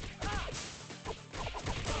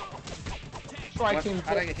 Striking.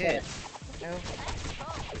 How'd I get hit? No.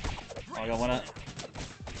 Oh, I got one up.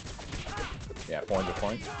 Yeah, 400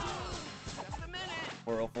 points.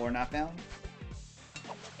 404 knockdown.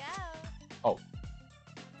 Go. Oh.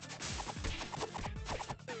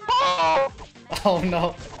 Oh! Oh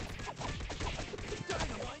no.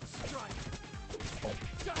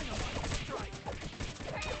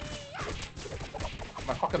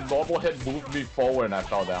 My fucking normal hit moved me forward and I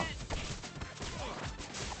fell down.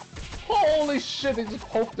 Holy shit, they just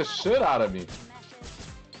poked the shit out of me.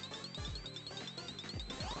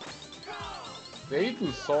 They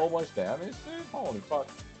do so much damage, dude. Holy fuck.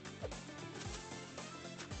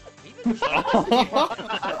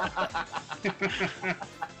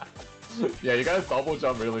 Yeah, you gotta double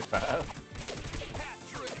jump really fast.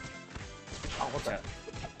 Oh, what's that?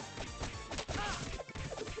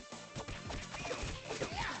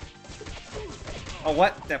 Oh,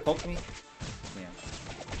 what? That poked me? Yeah.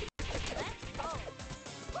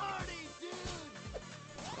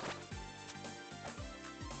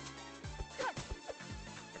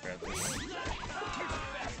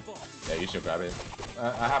 Yeah, you should grab it.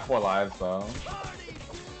 I have 4 lives, so.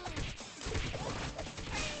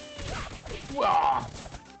 Wah!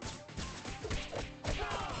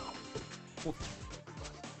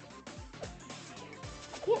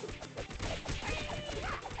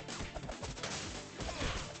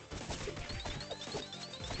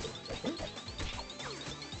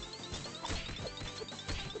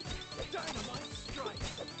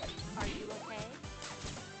 Are you okay?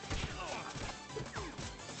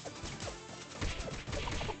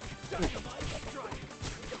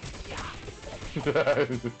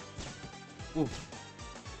 Ooh.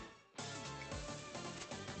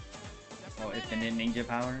 Oh, infinite ninja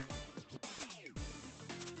power.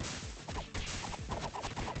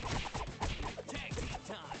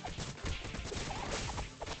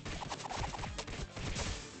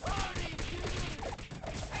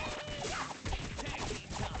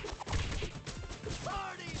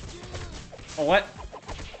 Oh, what?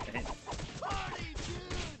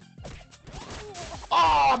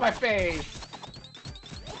 Oh, my face!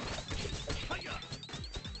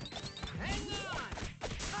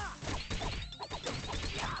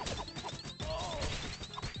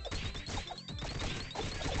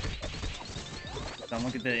 Don't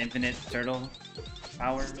look at the infinite turtle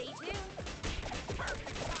power. Stay tuned.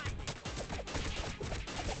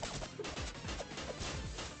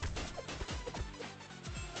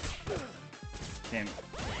 Damn.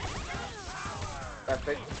 That's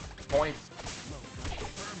it. Points.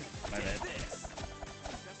 My bad.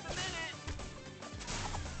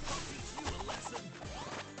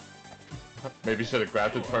 Maybe should have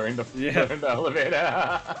grabbed it during the, Yeah. during the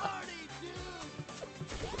elevator.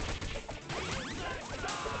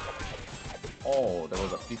 Oh, there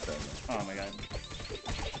was a pizza in there. Oh my god.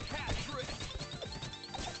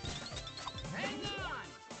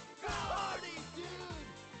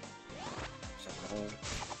 Shut the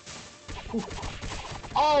hole.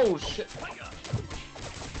 Oh shit!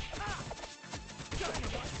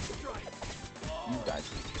 You guys.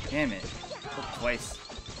 Damn it. Took twice.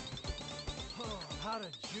 How to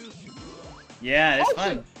juice you, bro. Yeah, it's Oh,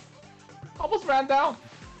 fun. shit. Almost ran down.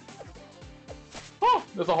 Oh,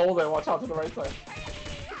 there's a hole there. Watch out to the right side.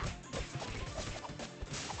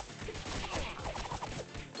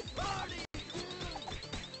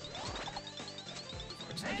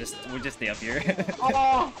 We'll just stay up here.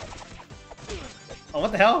 Oh, Oh,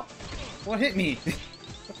 what the hell? What hit me?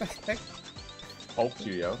 What the heck? poked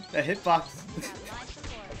you, yo. That hitbox. Have my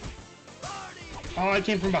support. Oh, I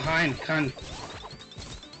came from behind. Cunt.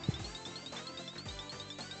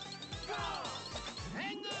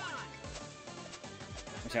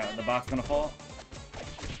 Watch out, the box gonna fall.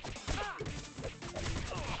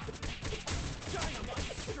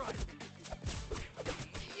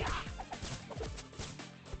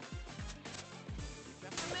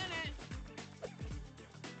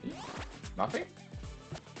 Nothing?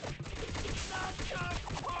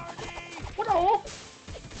 What the?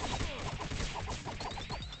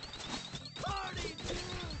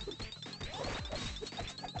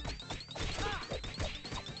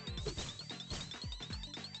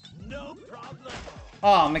 No problem.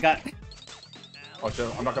 Oh my god. Oh shit,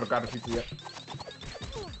 I'm not gonna grab the pizza yet.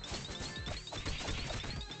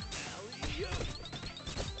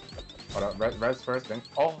 Hold up, res first thing.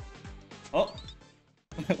 Oh. Oh.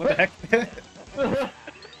 What the heck?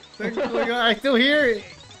 I still hear it.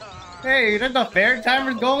 Hey, that's not fair.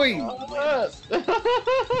 Timer's going.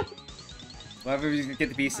 Whatever, you get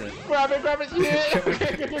the pizza. Grab it, yeah!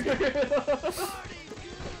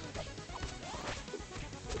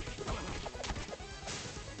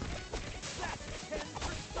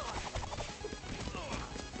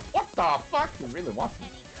 What the fuck? You really want me?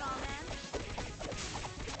 Any comments?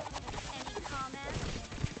 Any comments?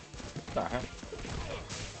 What the heck?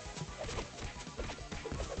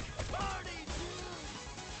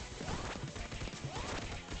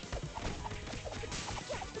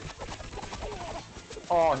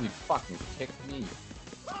 Oh, he fucking kicked me.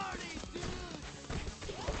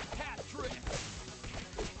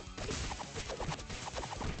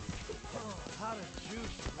 How to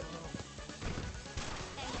juice you, bro.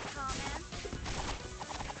 Any comments?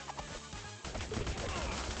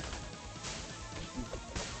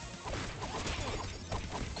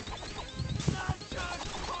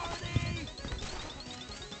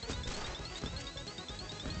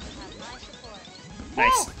 Have my support.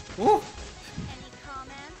 Nice. Woo. Any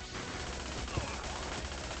comments?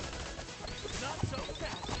 Not so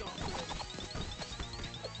fast, John.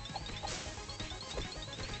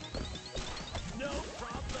 No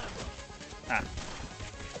problem. Ah.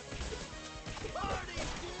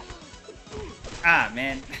 Ah,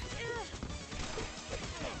 man.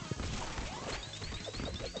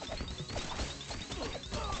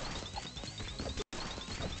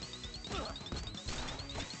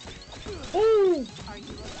 Ooh! Are you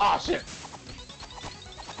okay? Ah, shit!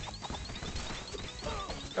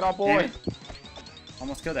 Get out, Damn boy! it.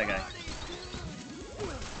 Almost killed that guy.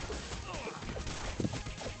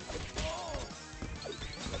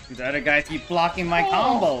 These other guys keep blocking my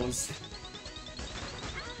combos.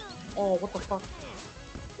 Oh, what the fuck?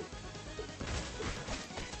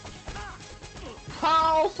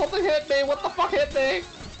 How? Something hit me! What the fuck hit me?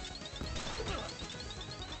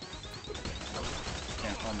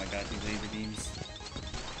 Yeah, oh my god, these laser beams.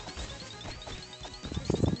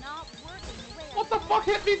 It's not working the way What the fuck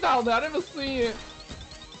hit me down there? I didn't even see it.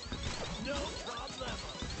 No problem.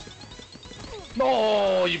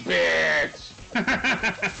 No, you bitch!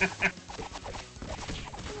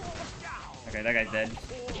 Okay, that guy's dead.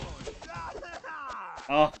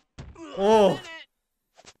 Oh, Oh.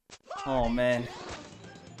 Oh man.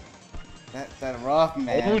 That rough,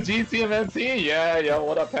 man. OG TMNT? Yeah, yo,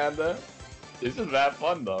 what up, Panda? It's just that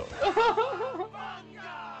fun, though. Come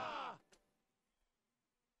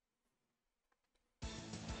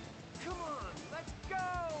on, let's go!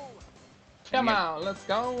 Come on, let's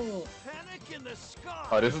go! Panic in the sky!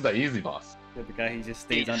 Oh, this is the easy boss. The guy he just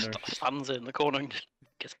He stays just under. stands in the corner and just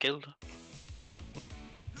gets killed.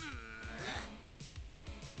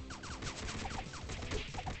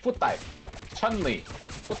 Foot dive. Chun-Li.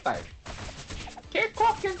 Foot dive. Keep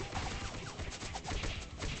walking.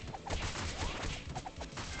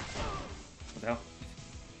 What the hell?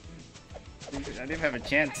 I didn't have a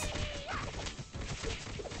chance.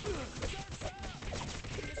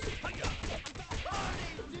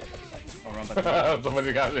 Oh, wrong button.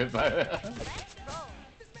 Somebody got me inside.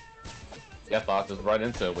 Yeah, thought just run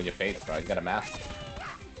into it when you face, bro. You got a mask.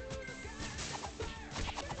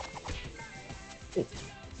 Ooh.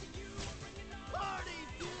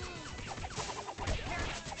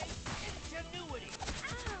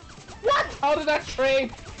 What? How did that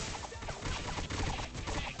trade?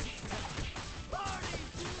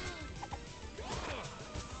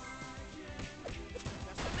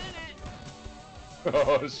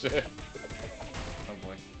 Oh shit. Oh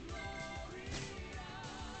boy.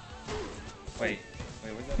 Wait,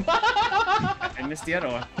 where's that? I missed the other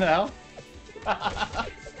one. No?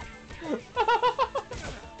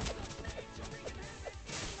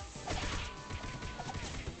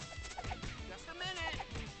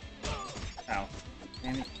 Ow.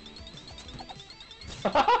 Damn it.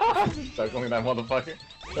 Circling that motherfucker.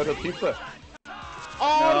 There's a pizza.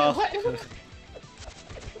 Oh, No. what?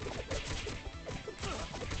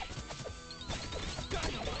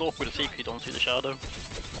 Go for the secret, you don't see the shadow.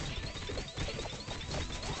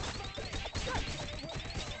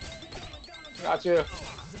 Got you.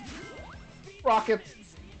 Rockets.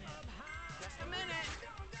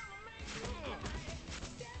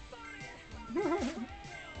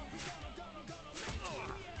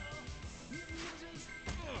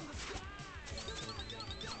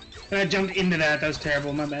 And I jumped into that. That was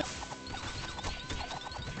terrible. My bad.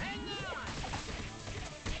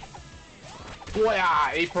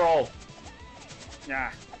 Booyah! April!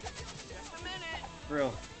 Yeah.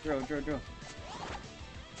 Drill.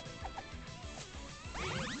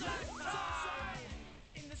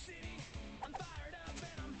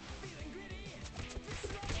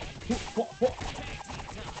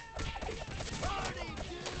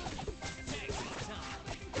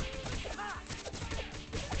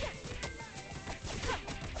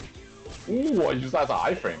 Ooh, I use that as an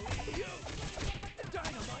iframe.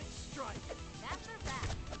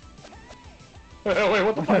 Wait,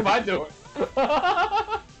 what the fuck am I doing?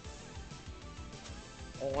 Oh,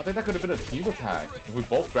 I think that could have been a team attack if we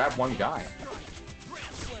both grabbed one guy.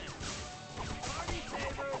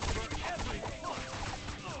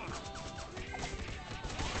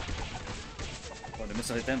 Oh, the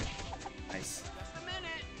missile hit them. Nice.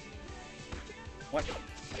 What?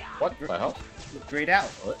 What the hell? Grayed out.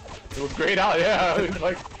 What? It was grayed out, yeah. It was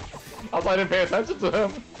like, I was like, I didn't pay attention to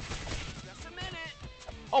him.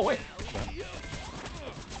 Oh, wait.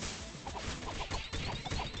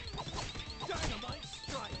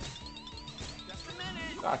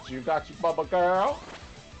 Got you, Bubba girl.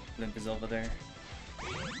 Limp is over there.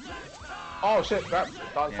 Oh shit, grab.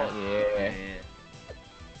 Yeah.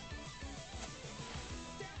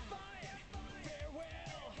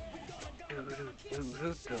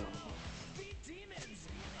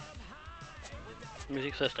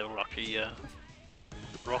 Music system rocky,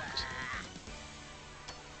 rocks.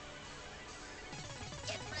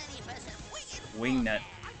 Wingnut.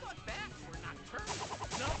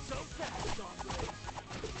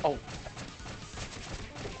 Oh.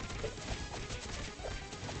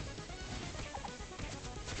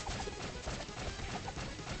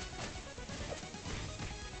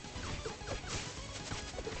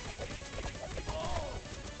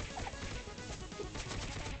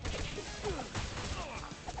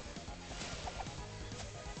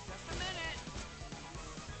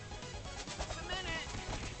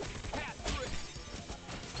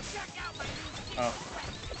 Oh.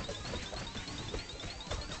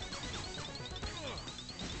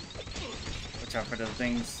 Watch out for those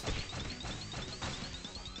things.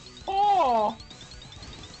 Oh.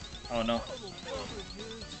 Oh no.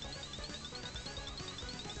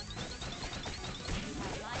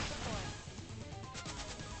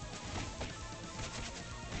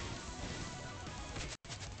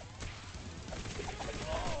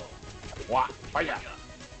 What? Fire. Any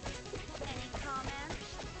comments?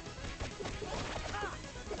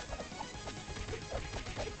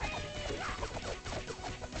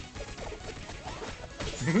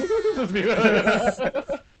 Just be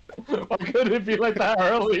why couldn't it be like that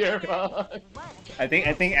earlier, fuck? I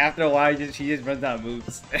think after a while she just runs out of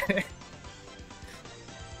moves.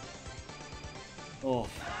 Oh.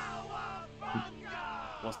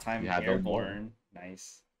 Most time airborne.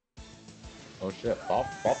 Nice. Oh shit, Bob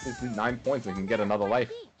is 9 points and can get another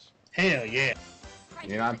life. Hell yeah.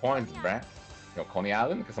 89 points, bruh. Yo, Coney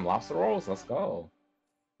Island, get some lobster rolls, let's go.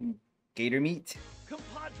 Gator meat.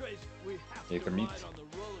 Compadres, we have Gator to meat. ride on the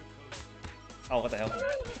roller coaster. Oh, what the hell?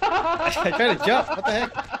 I tried to jump. What the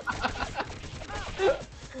heck?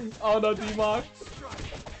 Oh no, D-Mark.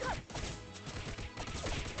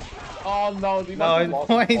 Oh no, D-Mark No, lost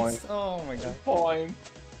points. points. Oh my god.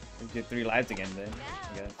 Points. We get 3 lives again then,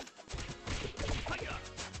 I guess.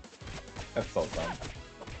 That's so dumb.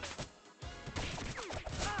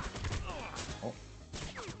 Oh.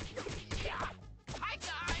 Hi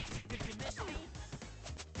guys! Did you miss me?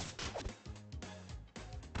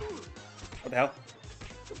 What the hell?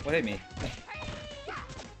 What hit me?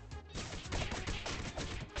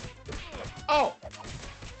 Oh!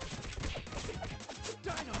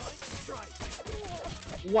 Dynamite strike.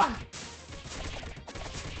 Wow!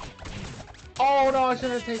 Oh no, I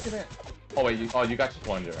should have taken it. Oh wait, you got your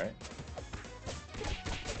 400, right?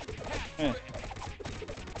 Phew.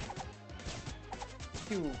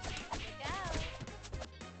 Go!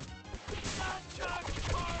 Nunchuck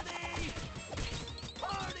party!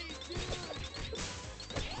 Party, dude!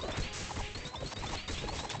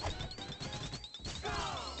 Go!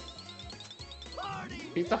 Party!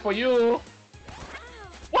 Pizza for you!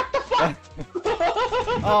 What the fuck?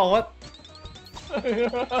 Oh, what?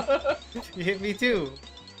 You hit me too.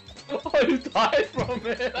 Oh, you died from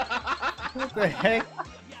it! What the heck?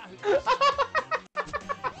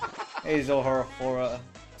 Hey, Zohar,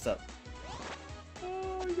 what's up?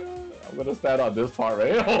 Oh my god. I'm gonna stand on this part,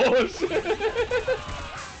 right? Oh shit!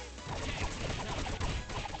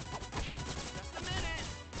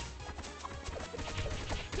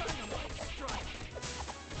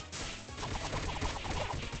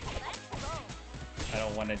 I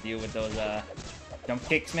don't want to deal with those jump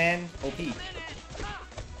kicks, man. OP.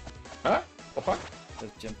 Huh? What the fuck?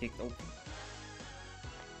 Those jump kicks OP.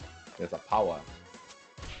 There's a power.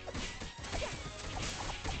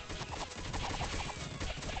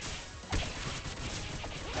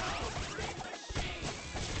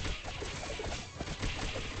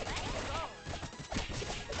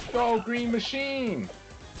 Go, Green Machine!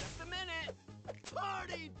 Just a minute!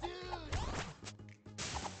 Party, dude!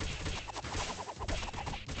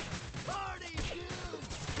 Party, dude!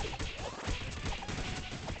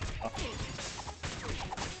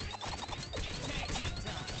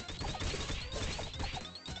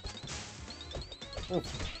 Oh.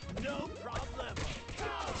 No problem!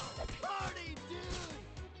 Party,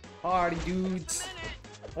 dude! Party dudes.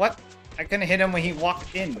 What? I couldn't hit him when he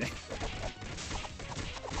walked in.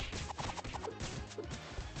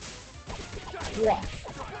 What?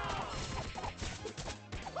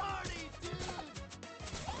 Party, dude!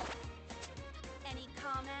 Any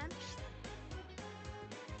comments?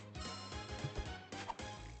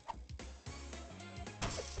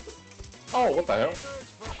 Oh, what the hell? Birds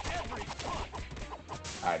for every foot!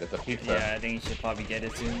 Alright, there's a pizza. Yeah, I think you should probably get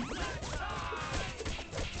it soon.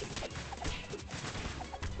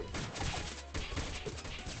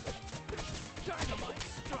 Dynamite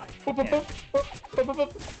strike! Boop, boop, boop, boop, boop, boop,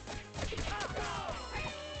 boop.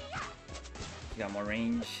 You got more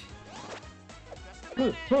range.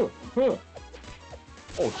 Huh, huh, huh.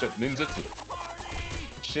 Oh shit, ninjutsu.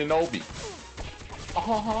 Shinobi.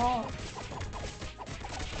 Ah,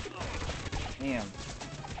 Damn.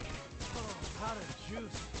 Oh, how to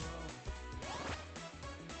juice,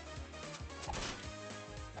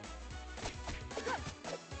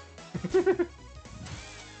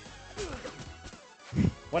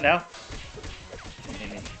 What now? Hit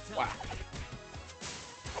me. wow.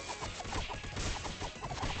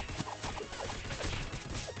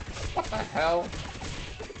 What the hell?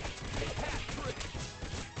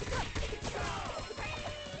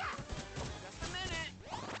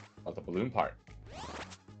 Oh, the balloon part.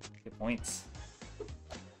 Good points.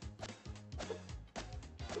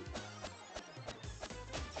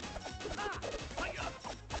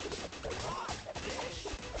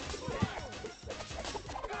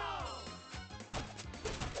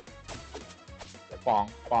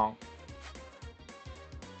 Bong, bong.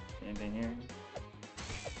 Anything here?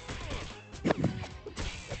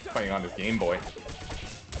 Playing on this Game Boy.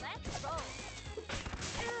 Let's roll!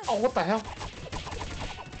 Oh, what the hell?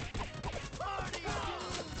 Party, dude!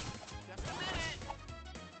 Just a minute!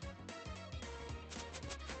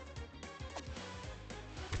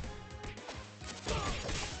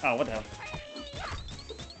 Oh, what the hell?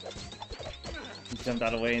 He jumped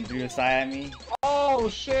out of the way and threw a sigh at me. Oh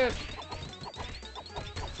shit!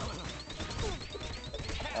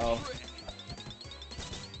 Oh.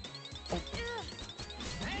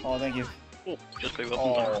 Oh, thank you. Oh, just got you up.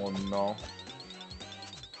 Oh no.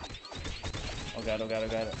 Oh god, oh god, oh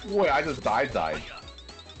god. Wait, I just died.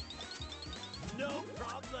 No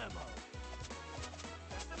problemo.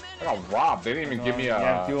 I got robbed. They didn't even give me a. You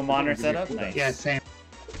have dual monitor they didn't setup? give me a Nice. Yeah, same.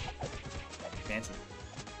 Fancy.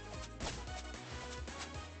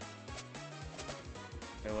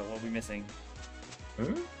 Okay, what are we missing? cooldown.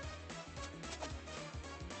 Hmm?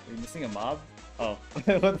 Are we missing a mob? Oh.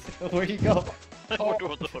 Where'd he go? I wonder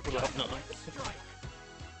what the fuck was happening.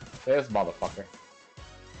 This motherfucker.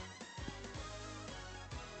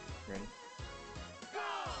 Ready?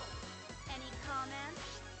 Any comments?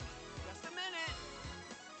 Just a minute.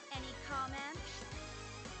 Any comments?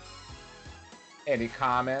 Any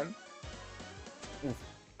comment? Ooh,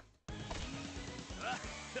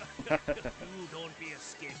 don't be a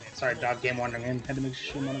skinhead. Sorry, dog game wandering in. Had to make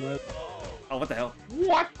sure I'm on the road. Oh, what the hell?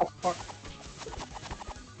 What the fuck?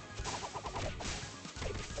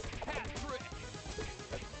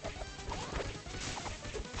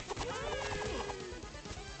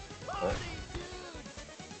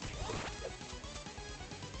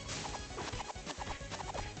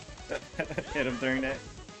 Hit him during that.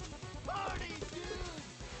 Party, dude.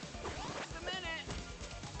 Just a minute.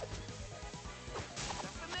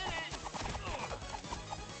 Just a minute.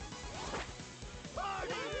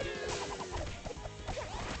 Party, dude.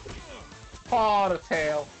 Paw the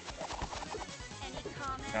tail. Any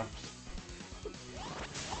comments? No.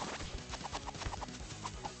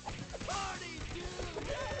 Party, dude.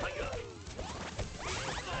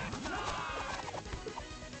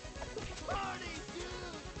 Party, dude.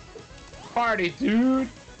 Party, dude.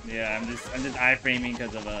 Yeah, I'm just iframing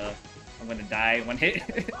because of I'm gonna die one hit.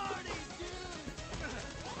 Party,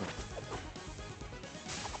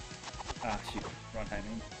 Ah shoot, wrong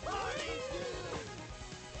timing. party, dude.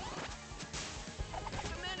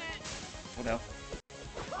 Just a minute. What the hell?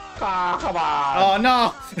 Ah, come on. Oh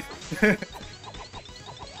no!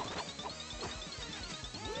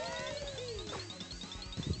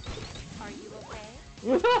 Are you okay?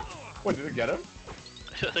 What, did it get him?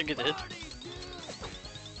 I think it did.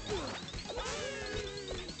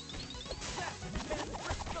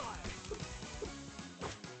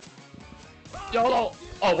 YOLO!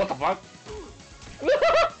 Oh, what the fuck?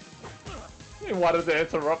 He wanted to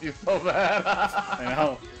interrupt you so bad. I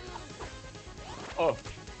know. Oh,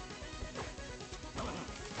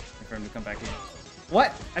 Wait for him to come back in.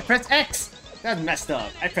 What? I pressed X! That's messed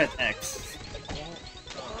up. I pressed X.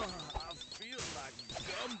 I feel like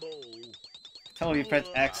gumbo. Totally you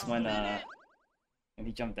pressed X when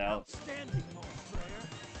he jumped out. Standing tall, player.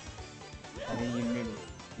 I think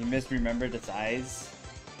you misremembered the size.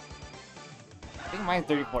 I think mine's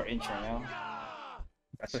 34 inch right now.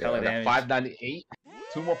 That's a shit, hell I of got damage. 598.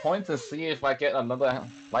 2 more points and see if I get another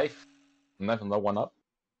life. Another one up.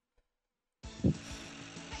 Hey,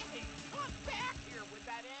 come back here with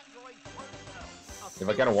that android terminal. If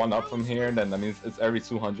I get a 1 up from here, then that means it's every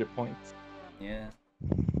 200 points. Yeah.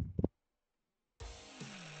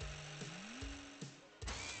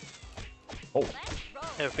 Oh, Let's roll.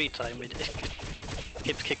 Every time it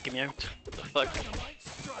keeps kicking me out. What the fuck?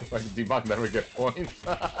 like debug never get points.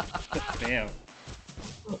 Damn.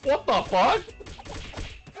 What the fuck?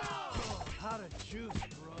 How to juice,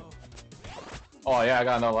 bro. Oh yeah, I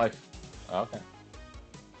got no life. Okay.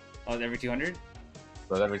 Oh, it's every 200?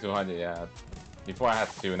 So it's every 200, yeah. Before I had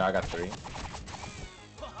 2, now I got 3.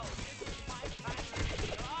 Well, this is my time to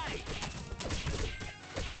die.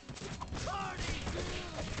 Party,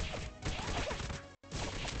 dude.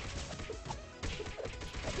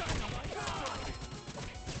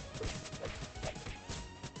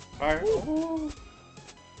 Alright.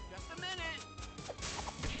 Just a minute.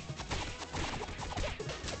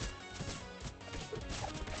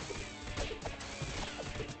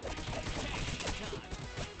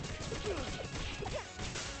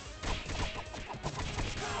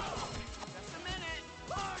 Just a minute.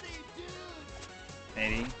 Party, dude.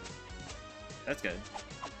 80. That's good.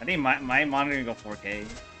 I think my monitor can go 4K.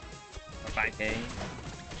 Or 5K.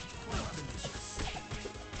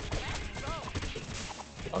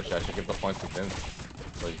 Oh shit, I should give the points to Vince.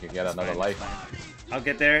 So you can get another Fine, life. fine. I'll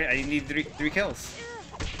get there. I need three kills.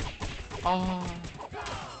 Oh.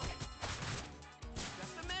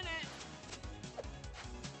 Just a minute.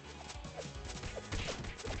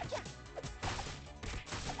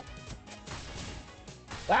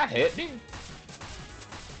 That hit me?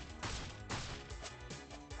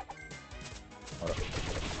 Hold up.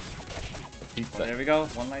 pizza. Oh, there we go.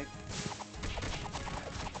 One life.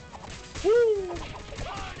 Woo!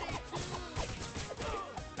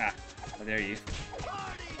 Ah, how dare you?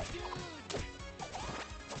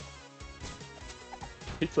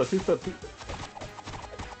 Pizza, pizza, pizza.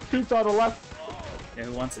 Pizza on the left. Yeah,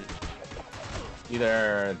 who wants it?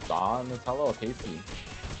 Either Don, Nutella, or Casey.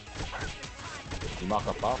 You mock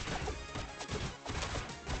up.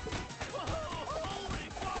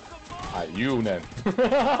 You then.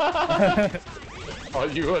 Oh,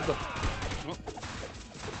 you and the.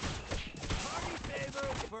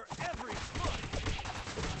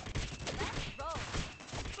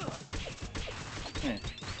 Yeah.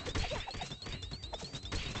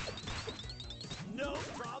 No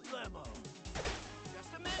problemo.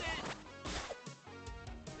 Just a minute.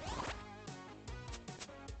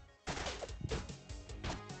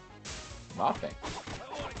 Nothing. I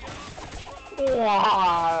want to get off.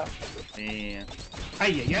 Wow. Damn.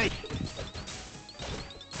 Ay, ay, ay.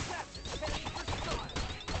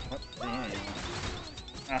 What? Damn.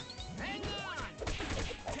 Ah. Hang on.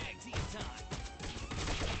 Tag team time.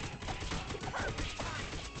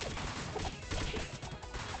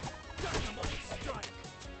 Dynamite strike.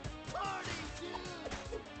 Party dude.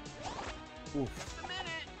 Oof. Just a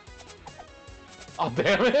minute. Oh,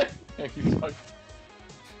 damn it. Yeah, keep stuck.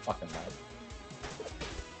 Fucking mad.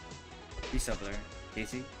 He's up there.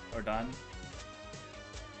 Casey or Don?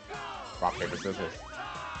 Rock, paper, scissors.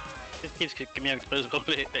 This keeps giving me out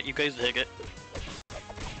that you guys take it.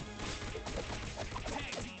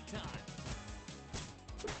 Tag team time.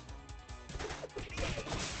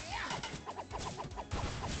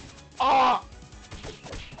 Ah!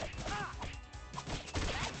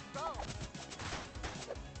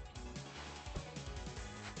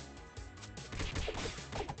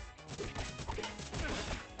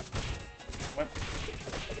 What?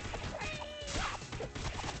 I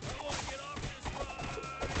want to get off this ride.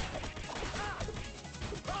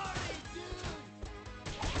 Party dude.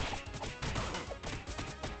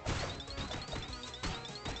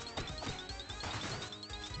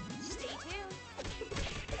 Stay tuned.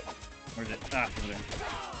 Where's it? Ah, over there.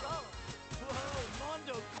 Whoa,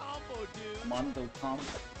 Mondo combo, dude. Mondo Tom.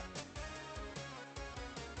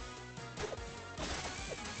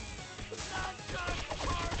 Sunshine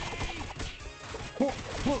party.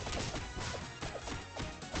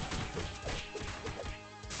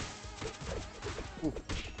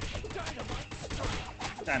 Dynamite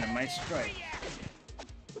strike. Dynamite strike.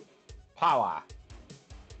 Power.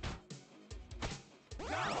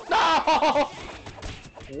 No!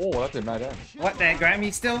 Whoa, that did not end. What? That grabbed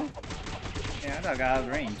me still? Yeah, I thought I got out of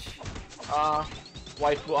range.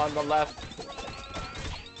 Waifu on the left.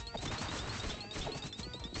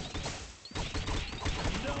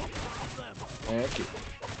 No problem. Thank you.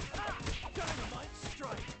 Dynamite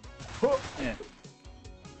strike. Yeah.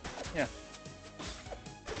 Yeah.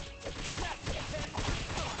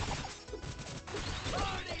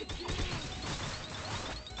 Party dude.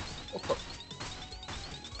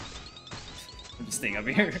 I'm just staying up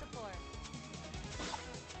here. Support.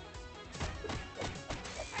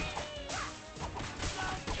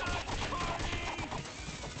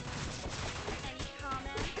 Any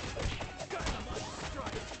comments? Dynamite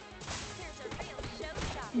strike. Here's a real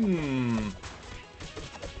showstopper. Hmm.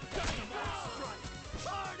 Dynamite strike.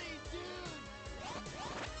 Party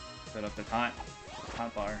dude. Put up the taunt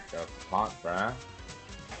bar. Got smart, bruh.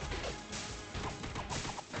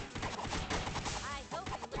 I hope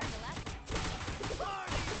you learned a lesson.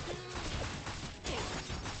 Party dude.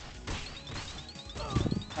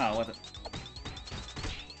 Oh, what the?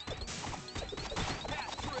 Hat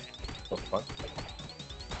trick. The fuck?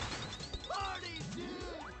 Party dude.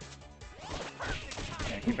 Perfect Yeah, I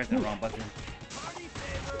timing. keep pressing the wrong button. Party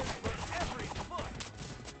favors for every foot.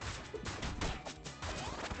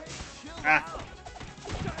 Hey, chill Ah. out.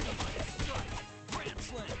 Dynamite strike. Grand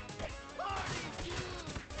slam. Party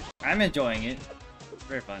dude. I'm enjoying it.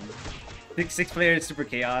 Very fun. Six players, super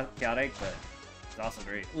chaotic, but it's also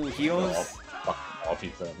great. Ooh, heals. All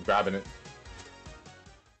pizza. I'm grabbing it.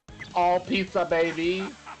 All pizza, baby.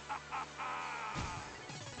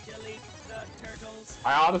 Delete the turtles.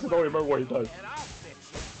 I honestly don't remember what he does. And I'll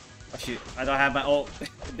fix you. Oh shoot, I don't have my ult.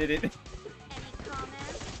 Did it? Any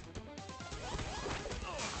comments?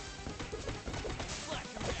 Flash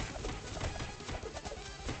 'em back.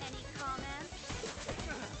 Any comments?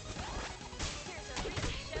 Here's a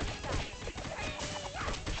real showstopper.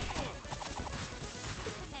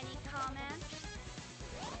 Any comments?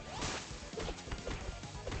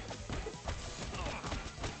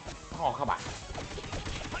 Oh, come on.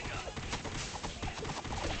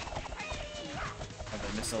 Have the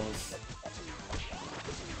missiles.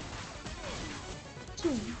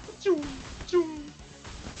 Choo, choo.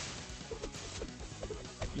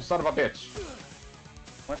 You son of a bitch.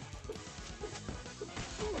 What?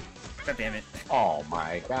 God damn it. Oh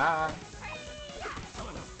my god.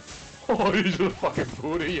 Oh, you just fucking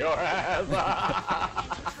booted your ass. Any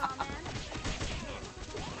comment?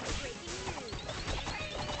 Breaking news.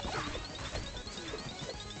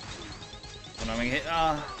 Oh no, I'm gonna get hit.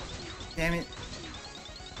 Ah, damn it.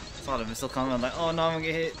 I saw the missile coming. I'm like, oh no, I'm gonna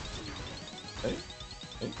get hit. Hey?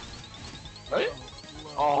 Hey? Hey?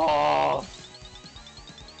 Oh.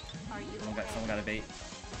 Are you Someone got a bait.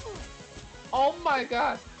 Oh my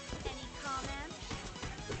god. Any comment?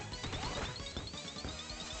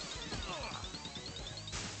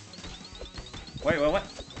 Wait, what?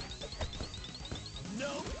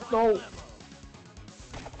 No.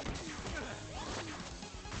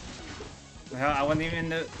 Hell, I wasn't even in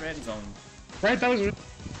the red zone. Right, that was.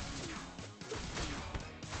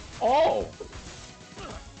 Oh.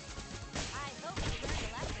 I hope you learned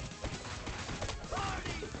a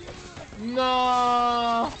lesson.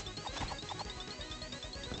 No.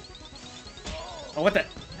 Oh, what the?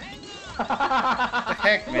 What the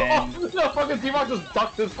heck, man? No, fucking T-Rock just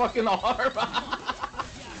ducked his fucking arm.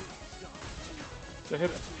 To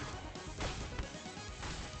hit it.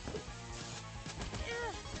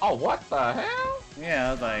 Oh, what the hell? Yeah,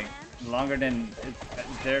 I was like,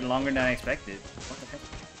 they're longer than I expected. What the heck?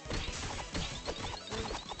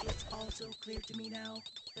 It's also clear to me now.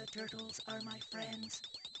 The turtles are my friends.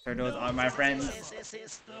 Turtles are my friends.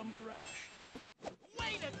 System crash.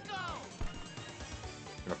 Way to go!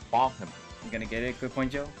 You're gonna bomb him. You gonna get it? Good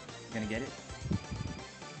point, Joe. You gonna get it?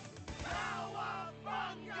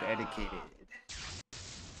 Dedicated.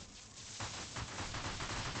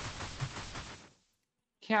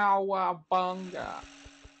 Cowabunga.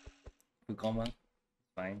 Kukoma.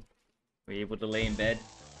 Fine. Were you able to lay in bed,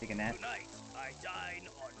 take a nap? Tonight, I dine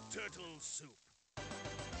on turtle soup.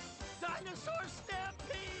 Dinosaur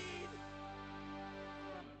stampede!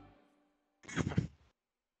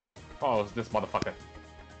 Oh, it's this motherfucker.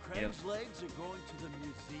 Craig's legs are going to the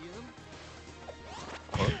museum.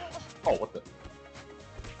 Oh, what the?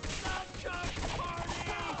 Nunchuck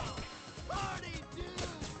party! Party, dude!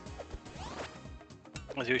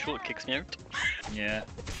 As usual, it kicks me out. Yeah.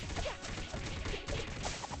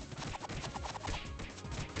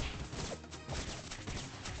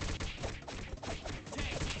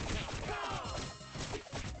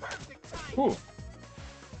 Ooh.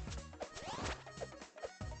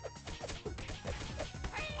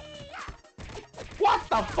 What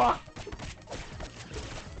the fuck?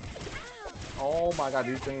 Oh my god,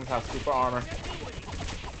 these things have super armor.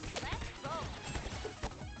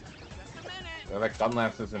 They're like gun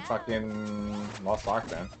lances in fucking Lost Ark,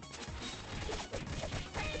 man.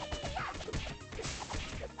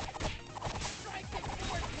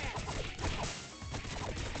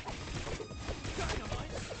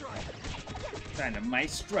 Dynamite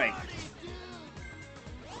strike.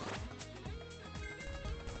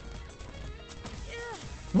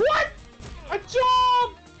 What? A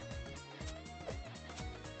job!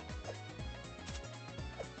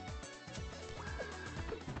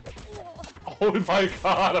 Oh my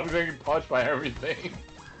god, I'm getting punched by everything.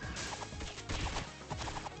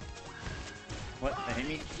 What? That hit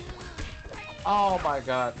me? Oh my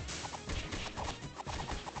god.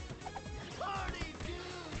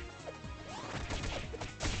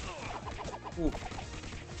 Ooh.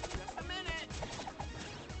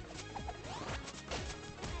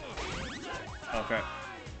 Oh crap.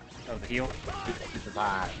 That was a heal. Super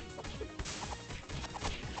bad.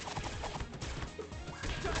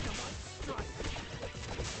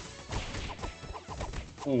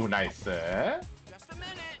 Ooh, nice. Any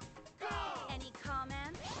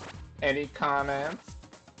comment? Any comments?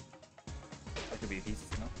 That could be a piece,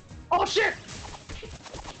 no? Oh shit!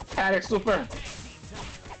 Panic super.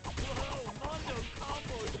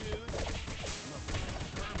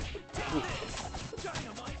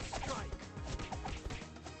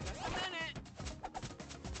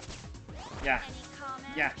 Yeah. Any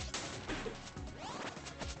comment? Yeah.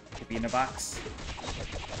 Could be in a box.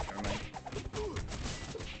 Never mind.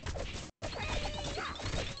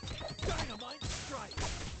 Dynamite strike!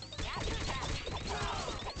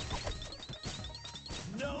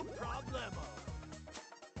 No problemo!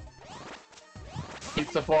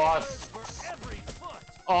 Pizza for us. For every foot!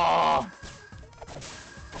 Oh.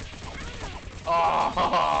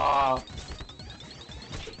 Oh.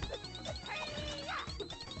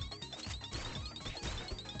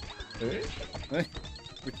 Eh?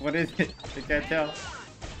 What is it? I can't tell. Any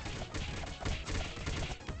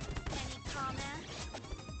comment?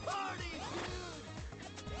 Party, dude!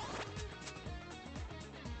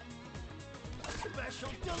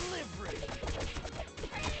 Special delivery.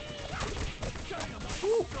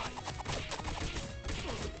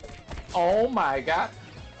 Oh my god.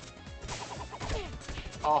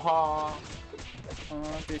 Uh-huh.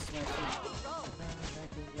 Oh, this is my favorite.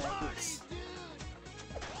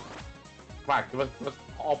 Right, give us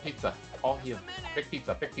all pizza. All here. Big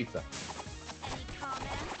pizza, big pizza. Any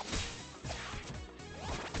comment?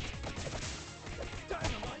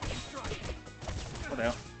 What the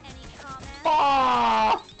hell? Any comment?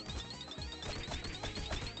 Ah!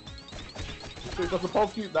 It doesn't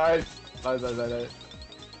poke you. Nice. Nice.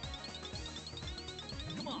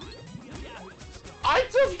 I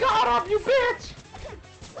just got up, you bitch!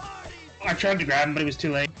 I tried to grab him, but it was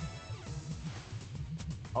too late.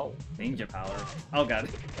 Oh, Ninja power. Oh god.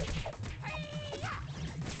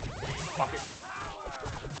 fuck it.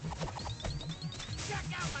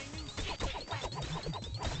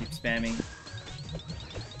 Keep spamming.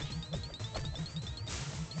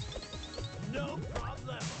 No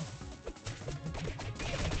problem.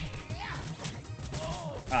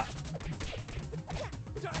 Ah.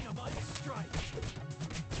 Dynamite strike.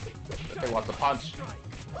 Hey, what's the punch?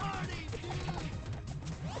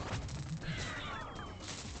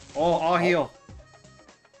 Oh, all heal.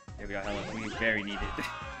 There we go, hello. We very need it.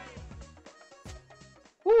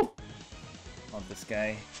 Woo! Love this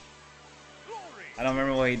guy. I don't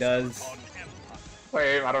remember what he does.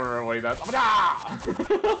 Wait, I don't remember what he does. Ah!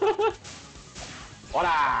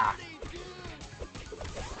 Hola!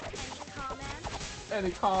 Any comment?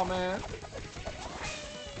 Any comment?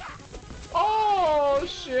 Oh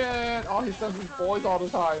shit! Oh, he sends his boys all the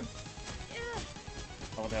time.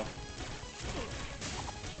 Oh no.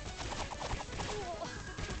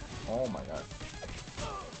 Oh my god.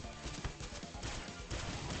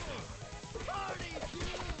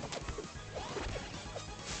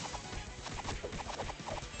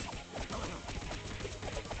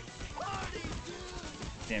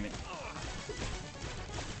 Damn it.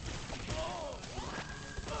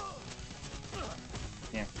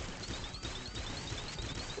 Damn.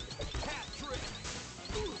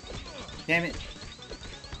 Damn it.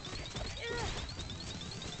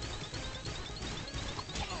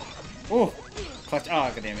 Oh! Clutch. Oh,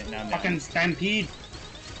 god damn it. Now I'm down. Fucking stampede.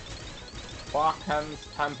 Fucking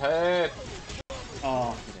stampede.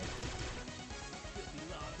 Oh,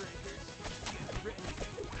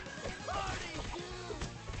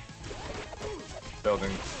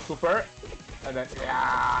 Building super. And then,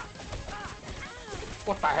 yeah.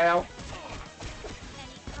 What the hell?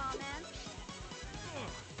 Any comment?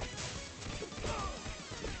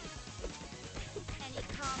 Any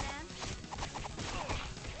comment?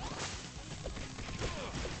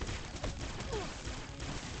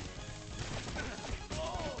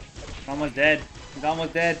 almost dead. He's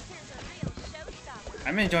almost dead. This is a real showstopper.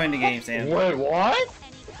 I'm enjoying the game, Sam. Wait, what?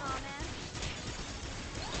 Any comment?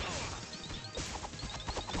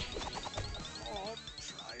 Oh,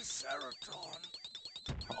 Triceraton.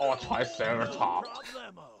 Oh, Triceratops.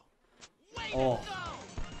 Problemo. Way Oh. to go.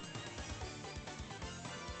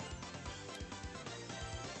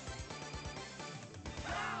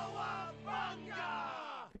 Cowabunga!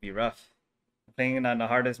 Could be rough. Playing on the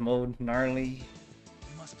hardest mode, gnarly.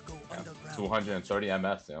 Must go underground. 230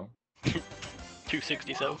 MS, you know?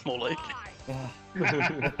 267, more like.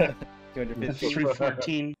 215.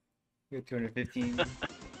 314. 215.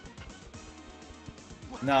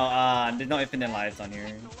 No, there's no infinite lives on here.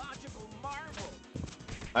 Technological marvel.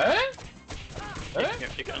 Eh? Eh? Here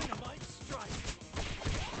you go. Dynamite strike.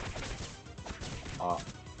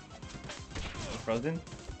 Frozen?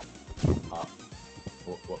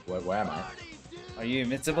 Where am I? Are you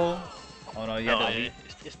invincible? Oh no, you have No, to leave.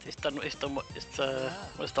 it's done. It's done.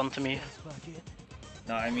 What's done to me.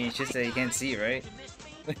 No, I mean, it's just that you can't see, right?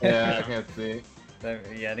 Yeah, I can't see.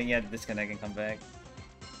 Yeah, I think you have to disconnect and come back.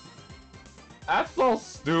 That's so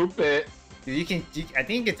stupid. Dude, I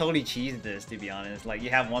think you can totally cheese this, to be honest. Like, you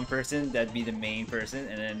have one person that'd be the main person,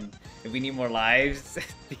 and then if we need more lives,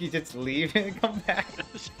 you just leave and come back.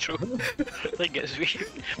 It's true. I guess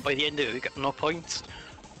by the end of it, we got no points.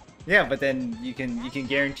 Yeah, but then you can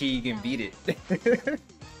guarantee you can beat it.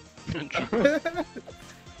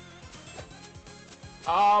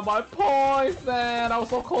 Ah, my points, man! I was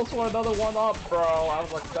so close for another one up, bro. I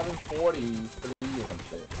was like 743 or some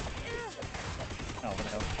shit. Oh, what the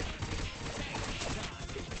hell?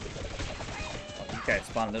 Oh, you guys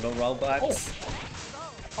spawn little robots.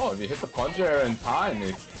 Oh, if you hit the plunger in time,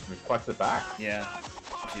 it reflects it back. Yeah.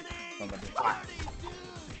 Shit. Somebody.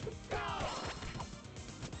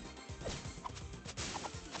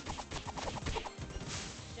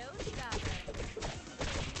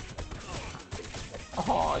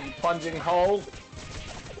 Oh, you plunging hole!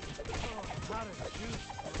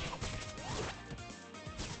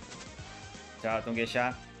 Shot, don't get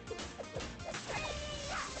shot.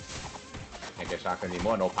 Can't get shocked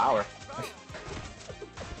anymore, no power.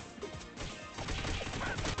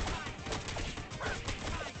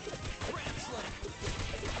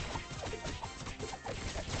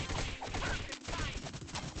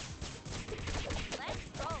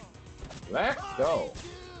 Let's go.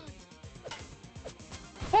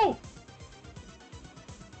 Oh!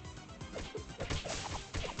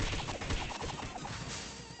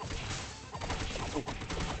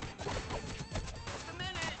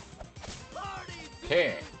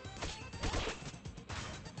 Okay.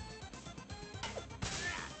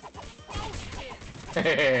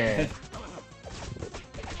 Hey.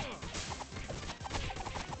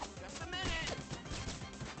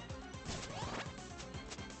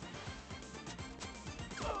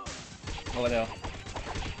 Oh, what the hell?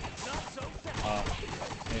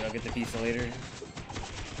 Maybe I'll get the pizza later.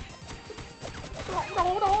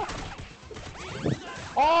 No.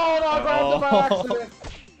 Oh no, I grabbed him by accident.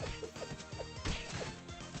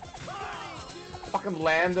 Fucking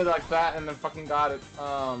landed like that and then fucking got it.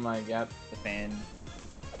 Oh my god. The fan.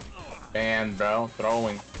 Fan, bro.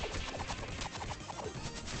 Throwing.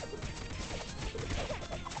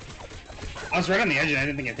 I was right on the edge and I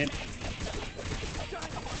didn't think it hit.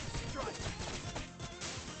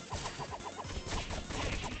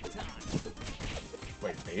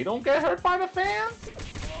 Wait, they don't get hurt by the fans?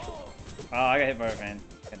 Oh, I got hit by a fan.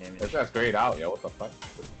 God damn it. That's straight out, yo. What the fuck?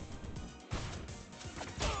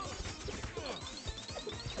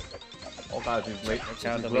 Oh god, these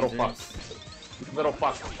little fucks. These little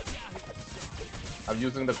fucks. I'm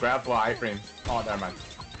using the grab for iframe. Oh, never mind.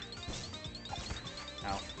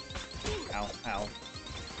 Ow. Ow. Ow.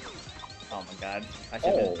 Oh my god.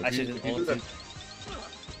 I should just ulted.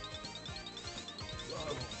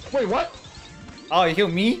 Wait, what? Oh, you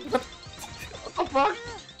killed me? What the fuck?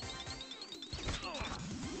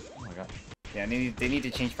 Oh my god. Yeah, they need to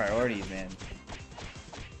change priorities, man.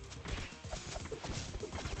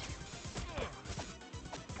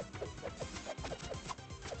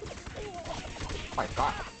 Oh my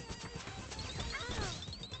god.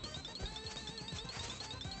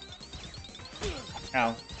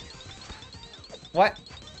 Ow. What?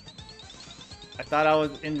 I thought I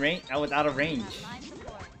was in range. I was out of range.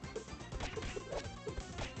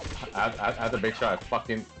 I had to make sure I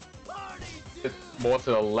fucking... It's more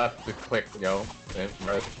to the left to click, yo.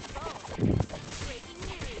 Right.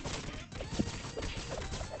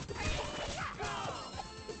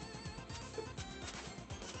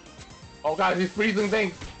 Oh god, he's freezing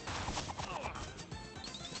things!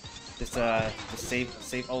 Just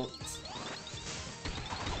save ult.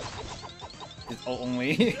 Just ult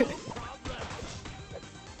only.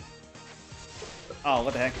 Oh,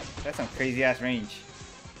 what the heck? That's some crazy ass range.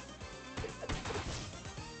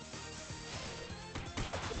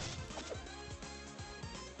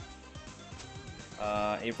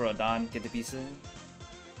 April or Don, get the pizza.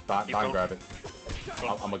 Don grab it.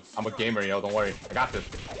 I'm a gamer, yo. Don't worry. I got this.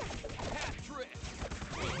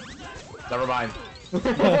 Never mind.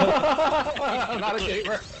 I'm not a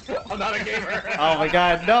gamer. I'm not a gamer. Oh my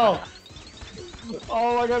god, no!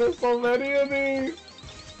 Oh my god, there's so many of these.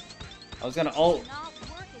 I was gonna ult. Not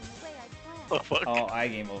working the way I planned. Oh fuck. Oh, I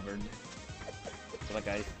game overed. Good luck,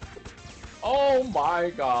 guys. Oh my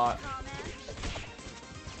god.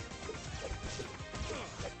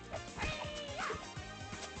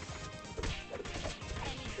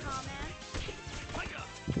 Comment? Any comment?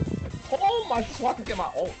 Oh my, so I can get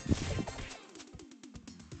my ult.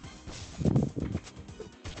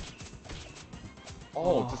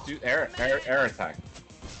 Oh, just do air attack.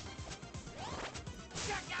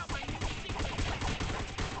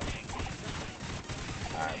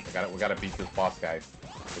 Alright, we gotta beat this boss, guys.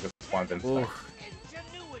 We just spawn Vinsonte.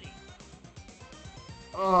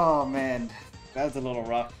 Oh man, that's a little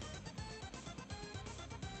rough.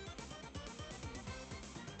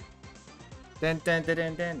 Dun.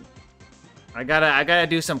 I gotta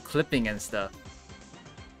do some clipping and stuff.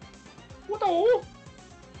 What the?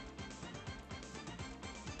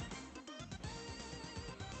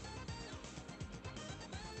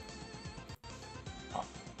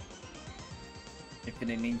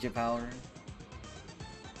 Infinite ninja power.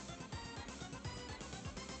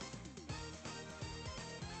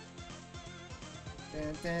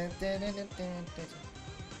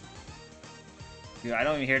 Dude, I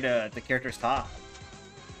don't even hear the characters talk.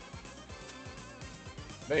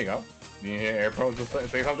 There you go. You hear Air Pro just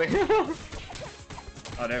say something?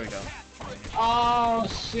 Oh, there we go. Oh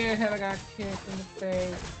shit, I got kicked in the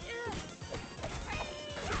face.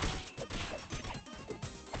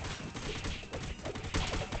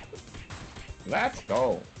 Let's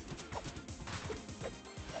go.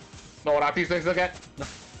 No, not these things again.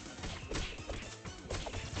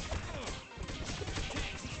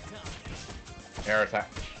 Air attack.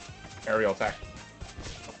 Aerial attack.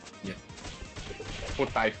 Yeah.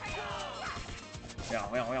 Foot dive. Yeah.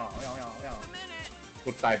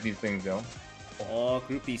 Foot dive these things, yo. Oh,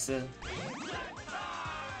 group pizza.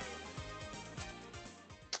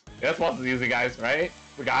 This one's easy, guys, right?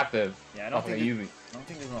 We got this. Yeah, I don't think easy. I don't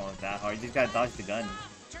think this one was that hard. You just gotta dodge the gun.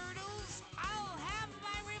 Turtles, I'll have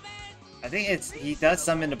my revenge. I think he does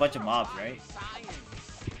summon a bunch of mobs, right?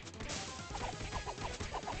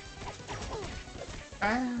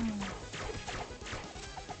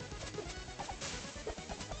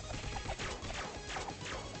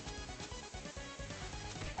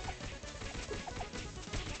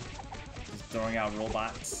 Just throwing out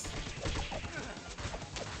robots.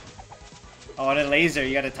 Oh, the laser,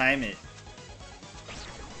 you gotta time it.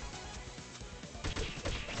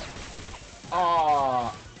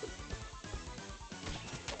 Oh.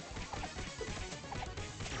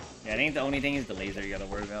 Yeah, I think the only thing is the laser you gotta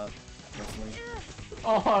worry about, personally.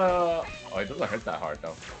 Oh, it doesn't hurt that hard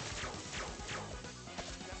though.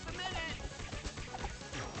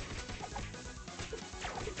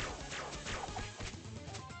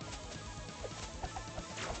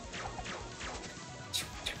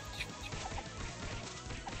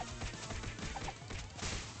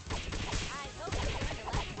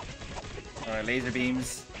 Alright, laser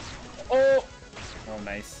beams. Oh! Oh,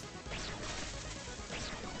 nice.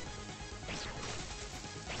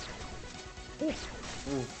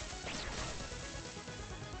 Ooh.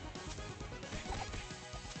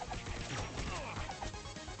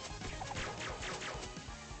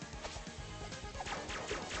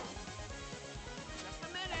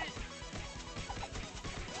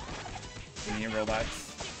 Minion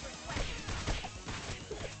robots.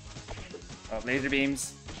 Oh, laser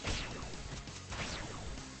beams.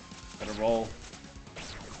 Gotta roll.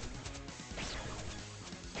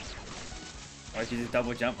 Why'd you just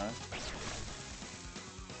double jump, huh?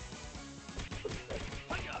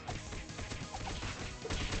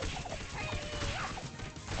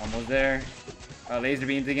 Almost there. Laser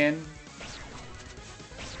beams again.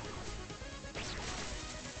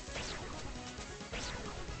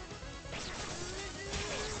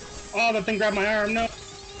 Oh, that thing grabbed my arm. No.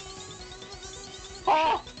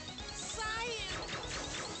 Oh!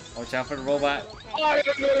 Watch out for the robot. Oh,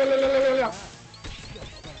 yeah.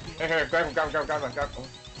 Here, grab him.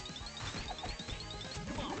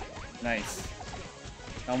 Nice.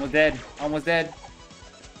 Almost dead. Almost dead.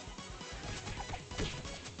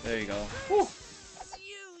 There you go. You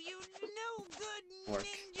no good Work.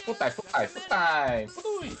 ninja. Foot dive. Hey!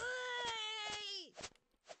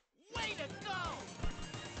 Way to go!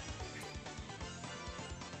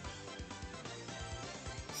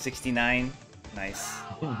 69. Nice.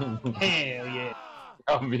 Hell yeah.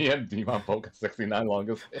 Oh, me and Demon Poke 69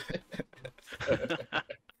 longest.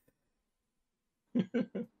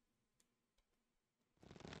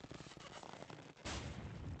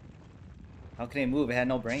 How can it move? It had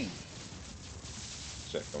no brain.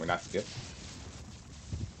 Shit, can we not skip?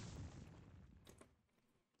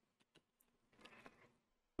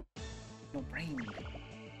 No brain.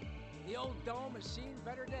 The old dome has seen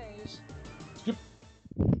better days. Skip.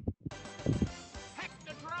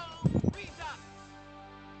 Hectodrome Redux!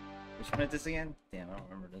 Which one is this again? Damn, I don't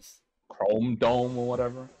remember this. Chrome Dome or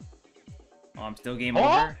whatever. Oh, I'm still game Oh?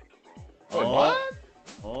 over. Wait, what?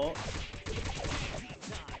 Oh.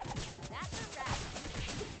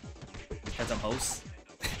 Because I'm host.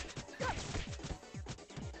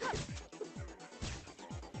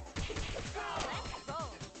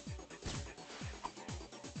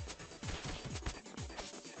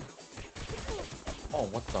 Oh,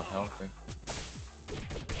 what the hell thing?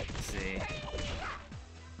 Let's see.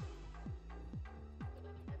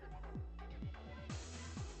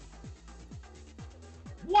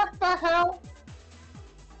 What the hell?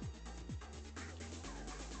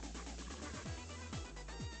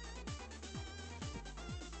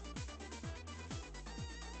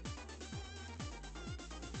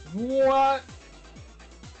 What?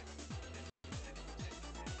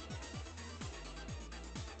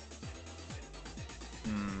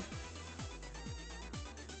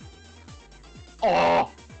 Oh!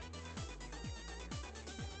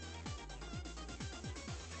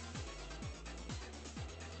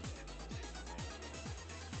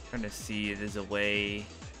 Trying to see if there's a way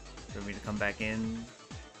for me to come back in.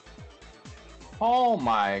 Oh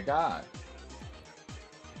my god.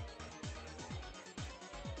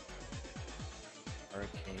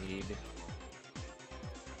 Arcade.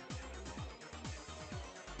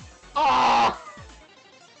 Ah!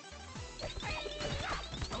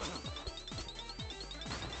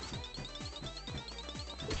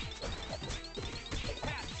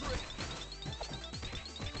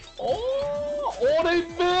 Oh, they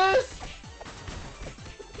missed!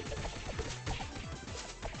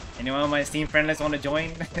 Anyone of my Steam friendless want to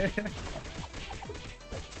join?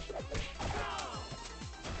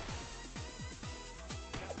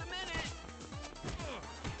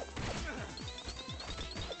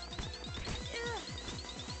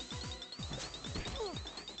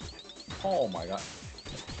 Oh my god.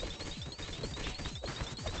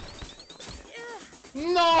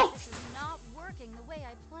 No! This is not working the way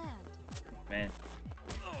I planned. Man.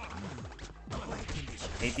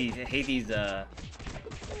 Hate these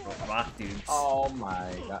rock dudes. Oh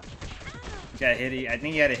my god. You gotta hit it. I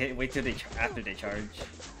think you gotta hit. Wait till they after they charge.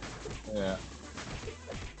 Yeah.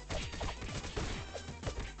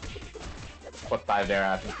 What dive there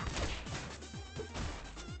after?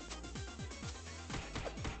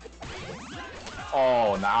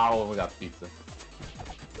 Oh, now we got pizza.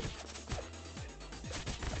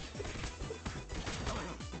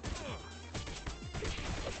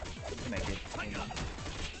 Make it.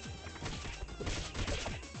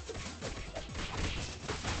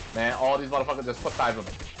 Man, all these motherfuckers just put dive them.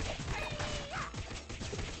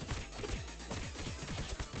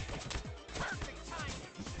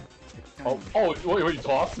 Oh, wait, you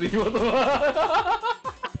tossed me? What the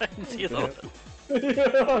fuck? I didn't see that. I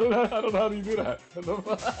don't know how you do that.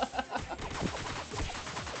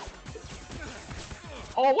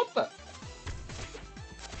 Oh, what the?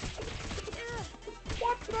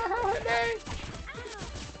 What the hell hit me?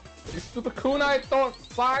 You stupid kunai don't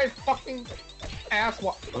size fucking ass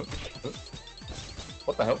what? Huh? Huh?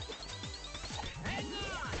 What the hell?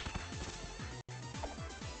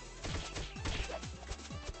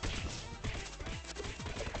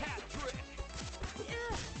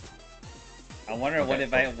 I wonder what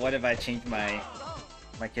if I change my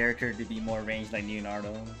character to be more ranged like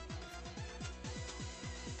Leonardo.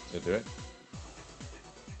 You do it?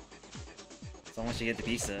 Someone should get the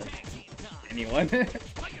pizza. Anyone?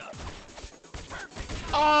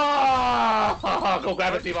 Oh! Go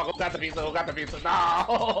grab it, Timo. Go grab the pizza. Go grab the pizza.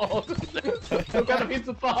 No! Go grab the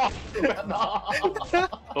pizza. No!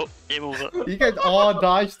 Oh, game over. You guys all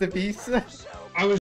dodged the pizza.